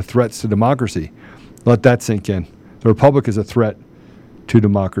Senate are threats to democracy. Let that sink in. The Republic is a threat to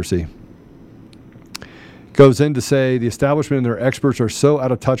democracy. Goes in to say the establishment and their experts are so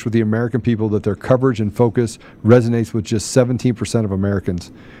out of touch with the American people that their coverage and focus resonates with just 17% of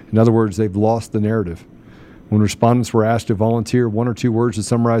Americans. In other words, they've lost the narrative. When respondents were asked to volunteer 1 or 2 words to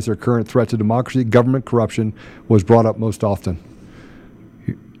summarize their current threat to democracy, government corruption was brought up most often.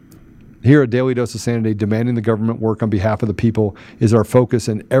 Here at Daily Dose of Sanity, demanding the government work on behalf of the people is our focus,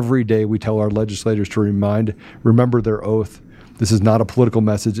 and every day we tell our legislators to remember their oath. This is not a political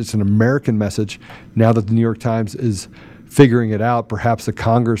message. It's an American message. Now that the New York Times is figuring it out, perhaps the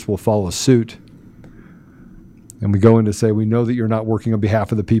Congress will follow suit. And we go in to say, we know that you're not working on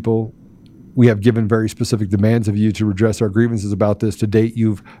behalf of the people. We have given very specific demands of you to redress our grievances about this. To date,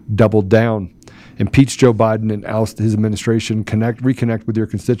 you've doubled down. Impeach Joe Biden and oust his administration. Reconnect with your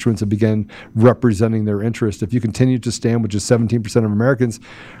constituents and begin representing their interests. If you continue to stand with just 17% of Americans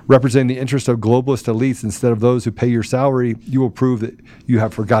representing the interests of globalist elites instead of those who pay your salary, you will prove that you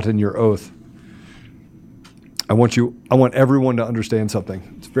have forgotten your oath. I want everyone to understand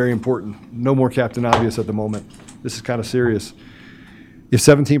something. It's very important. No more Captain Obvious at the moment. This is kind of serious. If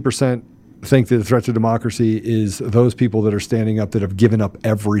 17% think that the threat to democracy is those people that are standing up that have given up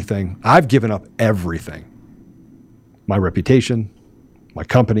everything. I've given up everything. My reputation, my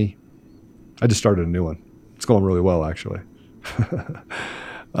company. I just started a new one. It's going really well, actually.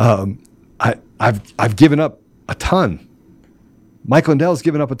 I've given up a ton. Mike Lindell's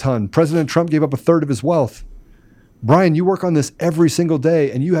given up a ton. President Trump gave up a third of his wealth. Brian, you work on this every single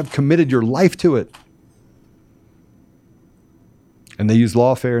day, and you have committed your life to it. And they use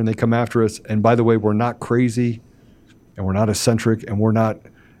lawfare, and they come after us. And by the way, we're not crazy, and we're not eccentric, and we're not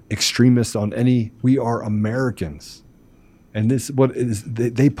extremists on any. We are Americans. And this what is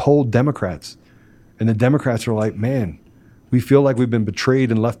they polled Democrats, and the Democrats are like, man, we feel like we've been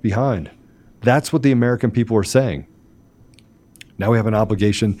betrayed and left behind. That's what the American people are saying. Now we have an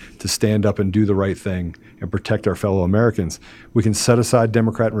obligation to stand up and do the right thing and protect our fellow Americans. We can set aside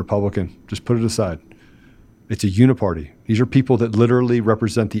Democrat and Republican. Just put it aside. It's a uniparty. These are people that literally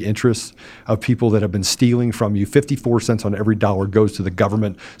represent the interests of people that have been stealing from you. 54 cents on every dollar goes to the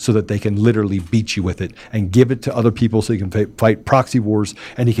government so that they can literally beat you with it and give it to other people so you can fight proxy wars,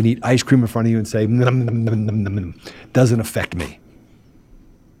 and you can eat ice cream in front of you and say, nom, nom, nom, nom, nom, nom. Doesn't affect me.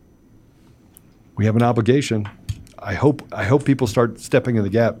 We have an obligation. I hope people start stepping in the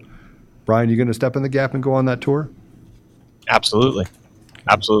gap. Brian, you going to step in the gap and go on that tour? Absolutely.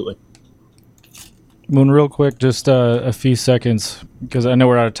 Absolutely. Moon, real quick, just a few seconds, because I know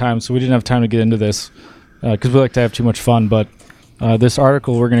we're out of time, so we didn't have time to get into this, because we like to have too much fun. But this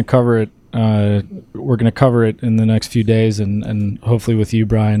article, we're going to cover it. We're going to cover it in the next few days, and hopefully with you,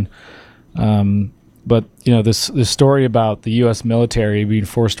 Brian. But you know, this story about the U.S. military being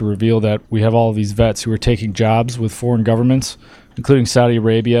forced to reveal that we have all of these vets who are taking jobs with foreign governments, including Saudi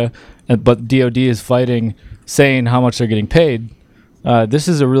Arabia, but DOD is fighting, saying how much they're getting paid. This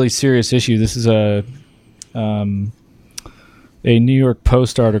is a really serious issue. This is a New York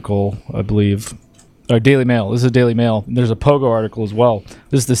Post article, I believe, or Daily Mail. This is a Daily Mail. There's a Pogo article as well.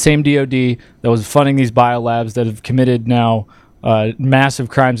 This is the same DOD that was funding these biolabs that have committed now massive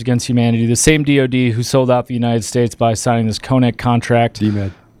crimes against humanity. The same DOD who sold out the United States by signing this Konnech contract.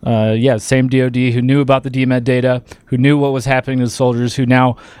 DMED. Same DOD who knew about the DMED data, who knew what was happening to the soldiers, who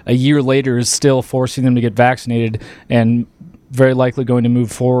now a year later is still forcing them to get vaccinated and very likely going to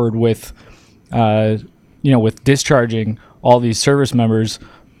move forward with, with discharging all these service members,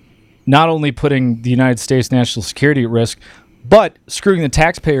 not only putting the United States national security at risk, but screwing the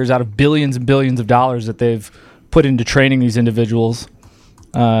taxpayers out of billions and billions of dollars that they've put into training these individuals.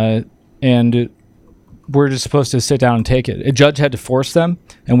 And we're just supposed to sit down and take it. A judge had to force them,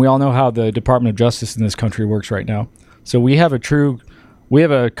 and we all know how the Department of Justice in this country works right now. So we have a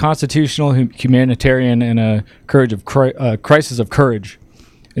constitutional, humanitarian, and a crisis of courage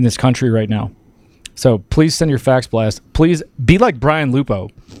in this country right now. So please send your fax blast. Please be like Brian Lupo.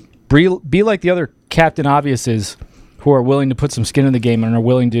 Be like the other Captain Obviouses who are willing to put some skin in the game and are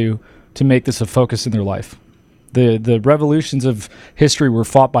willing to make this a focus in their life. The revolutions of history were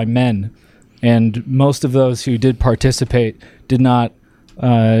fought by men, and most of those who did participate did not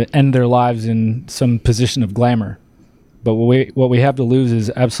end their lives in some position of glamour. But what we have to lose is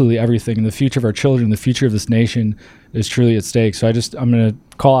absolutely everything. And the future of our children, the future of this nation is truly at stake. So I'm going to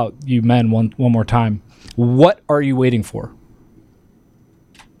call out you men one more time. What are you waiting for?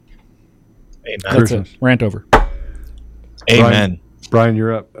 Amen. That's it. Rant over. Amen. Brian,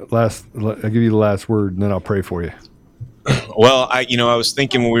 you're up. I'll give you the last word, and then I'll pray for you. Well, I was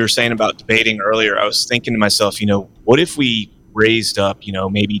thinking when we were saying about debating earlier, I was thinking to myself, what if we raised up,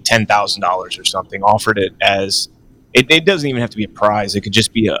 maybe $10,000 or something, offered it as, it doesn't even have to be a prize. It could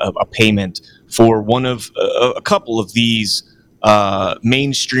just be a payment for one of a couple of these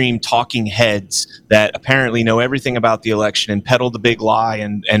mainstream talking heads that apparently know everything about the election and peddle the big lie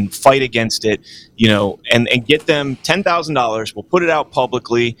and fight against it, and get them $10,000. We'll put it out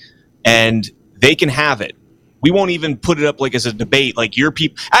publicly and they can have it. We won't even put it up like as a debate, like your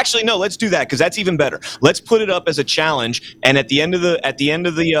people. Actually, no, let's do that because that's even better. Let's put it up as a challenge, and at the end of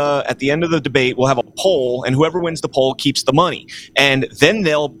the debate, we'll have a poll, and whoever wins the poll keeps the money, and then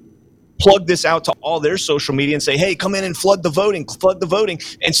they'll plug this out to all their social media and say, hey, come in and flood the voting.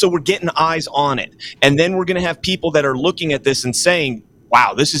 And so we're getting eyes on it. And then we're going to have people that are looking at this and saying,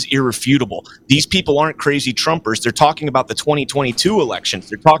 wow, this is irrefutable. These people aren't crazy Trumpers. They're talking about the 2022 elections.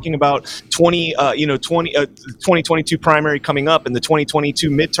 They're talking about 2022 primary coming up and the 2022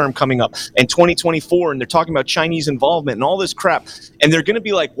 midterm coming up and 2024. And they're talking about Chinese involvement and all this crap. And they're going to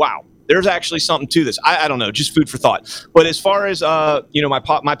be like, wow, there's actually something to this. I don't know, just food for thought. But as far as, my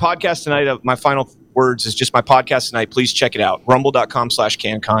podcast tonight, my final words is just my podcast tonight. Please check it out.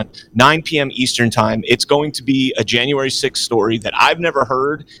 Rumble.com/Canncon, 9 p.m. Eastern time. It's going to be a January 6th story that I've never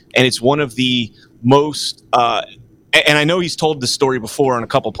heard. And it's one of the most, and I know he's told this story before on a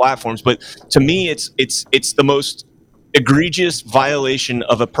couple platforms, but to me, it's the most egregious violation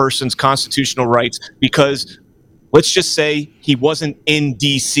of a person's constitutional rights, because let's just say he wasn't in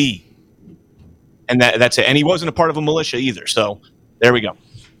D.C. And that's it. And he wasn't a part of a militia either. So there we go.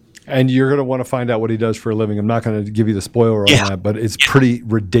 And you're going to want to find out what he does for a living. I'm not going to give you the spoiler on that, but it's pretty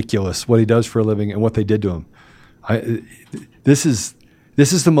ridiculous what he does for a living and what they did to him. This is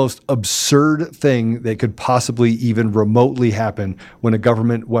the most absurd thing that could possibly even remotely happen when a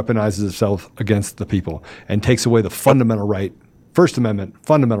government weaponizes itself against the people and takes away the fundamental right, First Amendment,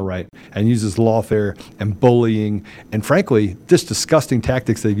 fundamental right, and uses lawfare and bullying and, frankly, just disgusting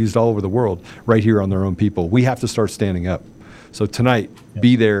tactics they've used all over the world right here on their own people. We have to start standing up. So tonight,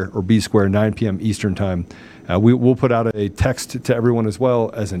 be there or be square, 9 p.m. Eastern time. We'll put out a text to everyone as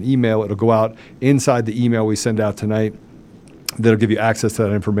well as an email. It'll go out inside the email we send out tonight. That'll give you access to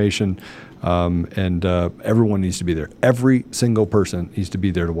that information. And everyone needs to be there. Every single person needs to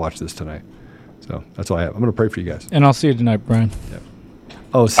be there to watch this tonight. So that's all I have. I'm going to pray for you guys. And I'll see you tonight, Brian. Yep.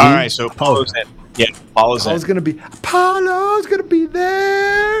 Oh, see? All right, so Paulo's in. Yeah, Paulo's in. Paulo's going to be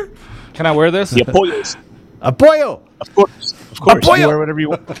there. Can I wear this? Yeah, Paulo's. Apoyo. Of course. You can wear whatever you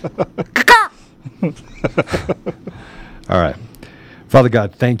want. All right. Father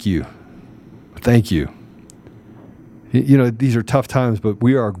God, thank you. Thank you. You know, these are tough times, but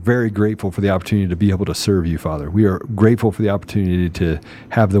we are very grateful for the opportunity to be able to serve you, Father. We are grateful for the opportunity to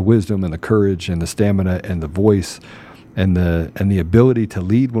have the wisdom and the courage and the stamina and the voice and the ability to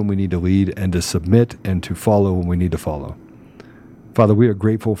lead when we need to lead and to submit and to follow when we need to follow. Father, we are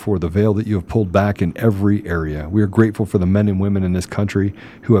grateful for the veil that you have pulled back in every area. We are grateful for the men and women in this country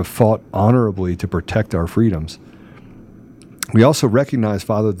who have fought honorably to protect our freedoms. We also recognize,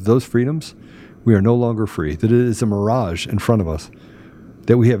 Father, that those freedoms, we are no longer free, that it is a mirage in front of us,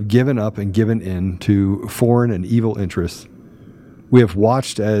 that we have given up and given in to foreign and evil interests. We have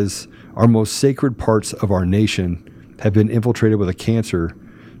watched as our most sacred parts of our nation have been infiltrated with a cancer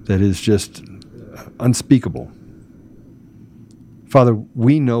that is just unspeakable. Father,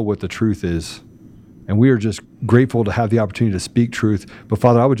 we know what the truth is, and we are just grateful to have the opportunity to speak truth. But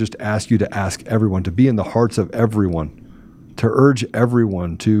Father, I would just ask you to ask everyone, to be in the hearts of everyone, to urge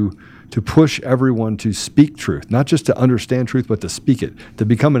everyone, to push everyone to speak truth, not just to understand truth, but to speak it, to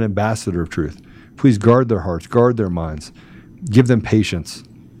become an ambassador of truth. Please guard their hearts, guard their minds, give them patience,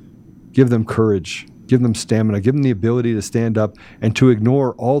 give them courage, give them stamina, give them the ability to stand up and to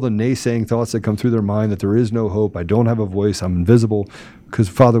ignore all the naysaying thoughts that come through their mind that there is no hope, I don't have a voice, I'm invisible. Because,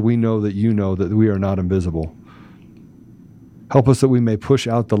 Father, we know that you know that we are not invisible. Help us that we may push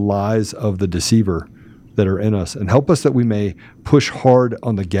out the lies of the deceiver that are in us, and help us that we may push hard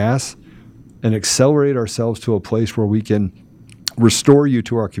on the gas and accelerate ourselves to a place where we can restore you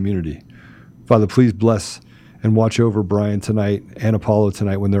to our community. Father, please bless and watch over Brian tonight and Apollo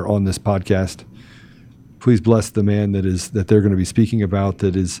tonight when they're on this podcast. Please bless the man that they're going to be speaking about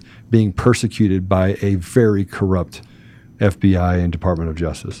that is being persecuted by a very corrupt FBI and Department of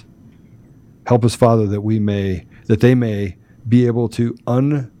Justice. Help us, Father, that they may be able to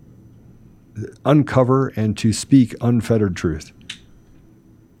uncover and to speak unfettered truth.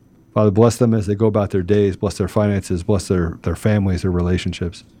 Father, bless them as they go about their days, bless their finances, bless their families, their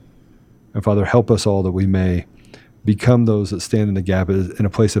relationships. And Father, help us all that we may become those that stand in the gap in a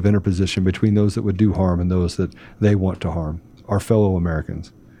place of interposition between those that would do harm and those that they want to harm, our fellow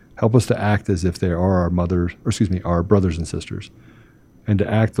Americans. Help us to act as if they are our brothers and sisters, and to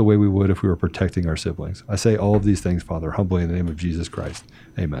act the way we would if we were protecting our siblings. I say all of these things, Father, humbly in the name of Jesus Christ.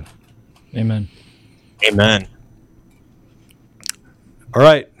 Amen. Amen. Amen. All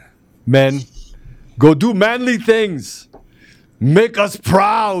right, men, go do manly things. Make us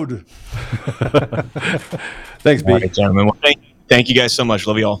proud. Thanks, B. All right, gentlemen. Well, thank you guys so much.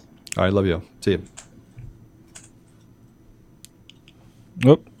 Love you all. All right, love you all. See you.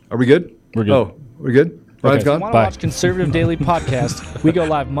 Whoop. Are we good? We're good. Oh, we're good? Ryan's gone? Want to watch Conservative Daily Podcast? We go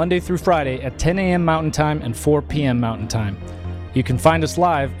live Monday through Friday at 10 a.m. Mountain Time and 4 p.m. Mountain Time. You can find us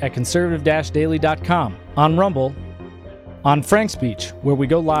live at conservative-daily.com, on Rumble, on Frank's Speech, where we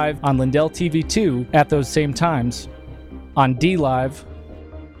go live on Lindell TV 2 at those same times, on DLive,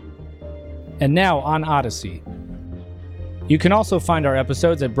 and now on Odyssey. You can also find our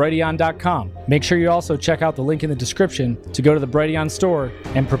episodes at Brighteon.com. Make sure you also check out the link in the description to go to the Brighteon store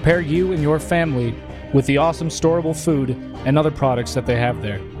and prepare you and your family with the awesome storable food and other products that they have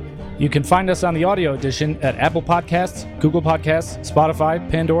there. You can find us on the audio edition at Apple Podcasts, Google Podcasts, Spotify,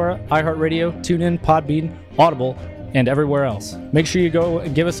 Pandora, iHeartRadio, TuneIn, Podbean, Audible, and everywhere else. Make sure you go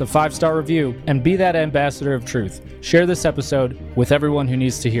and give us a 5-star review and be that ambassador of truth. Share this episode with everyone who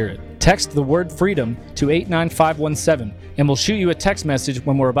needs to hear it. Text the word freedom to 89517 and we'll shoot you a text message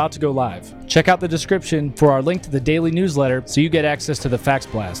when we're about to go live. Check out the description for our link to the daily newsletter so you get access to the fax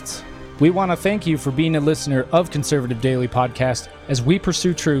blasts. We want to thank you for being a listener of Conservative Daily Podcast as we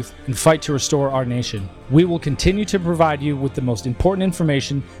pursue truth and fight to restore our nation. We will continue to provide you with the most important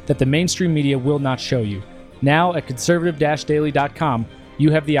information that the mainstream media will not show you. Now at conservative-daily.com, you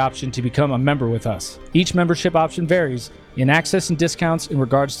have the option to become a member with us. Each membership option varies in access and discounts in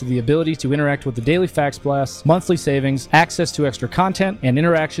regards to the ability to interact with the daily fax blasts, monthly savings, access to extra content, and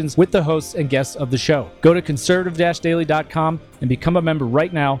interactions with the hosts and guests of the show. Go to conservative-daily.com and become a member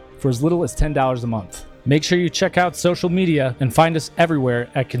right now for as little as $10 a month. Make sure you check out social media and find us everywhere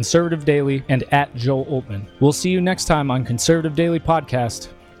at Conservative Daily and at Joel Oltman. We'll see you next time on Conservative Daily Podcast.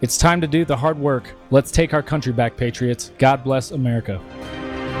 It's time to do the hard work. Let's take our country back, Patriots. God bless America.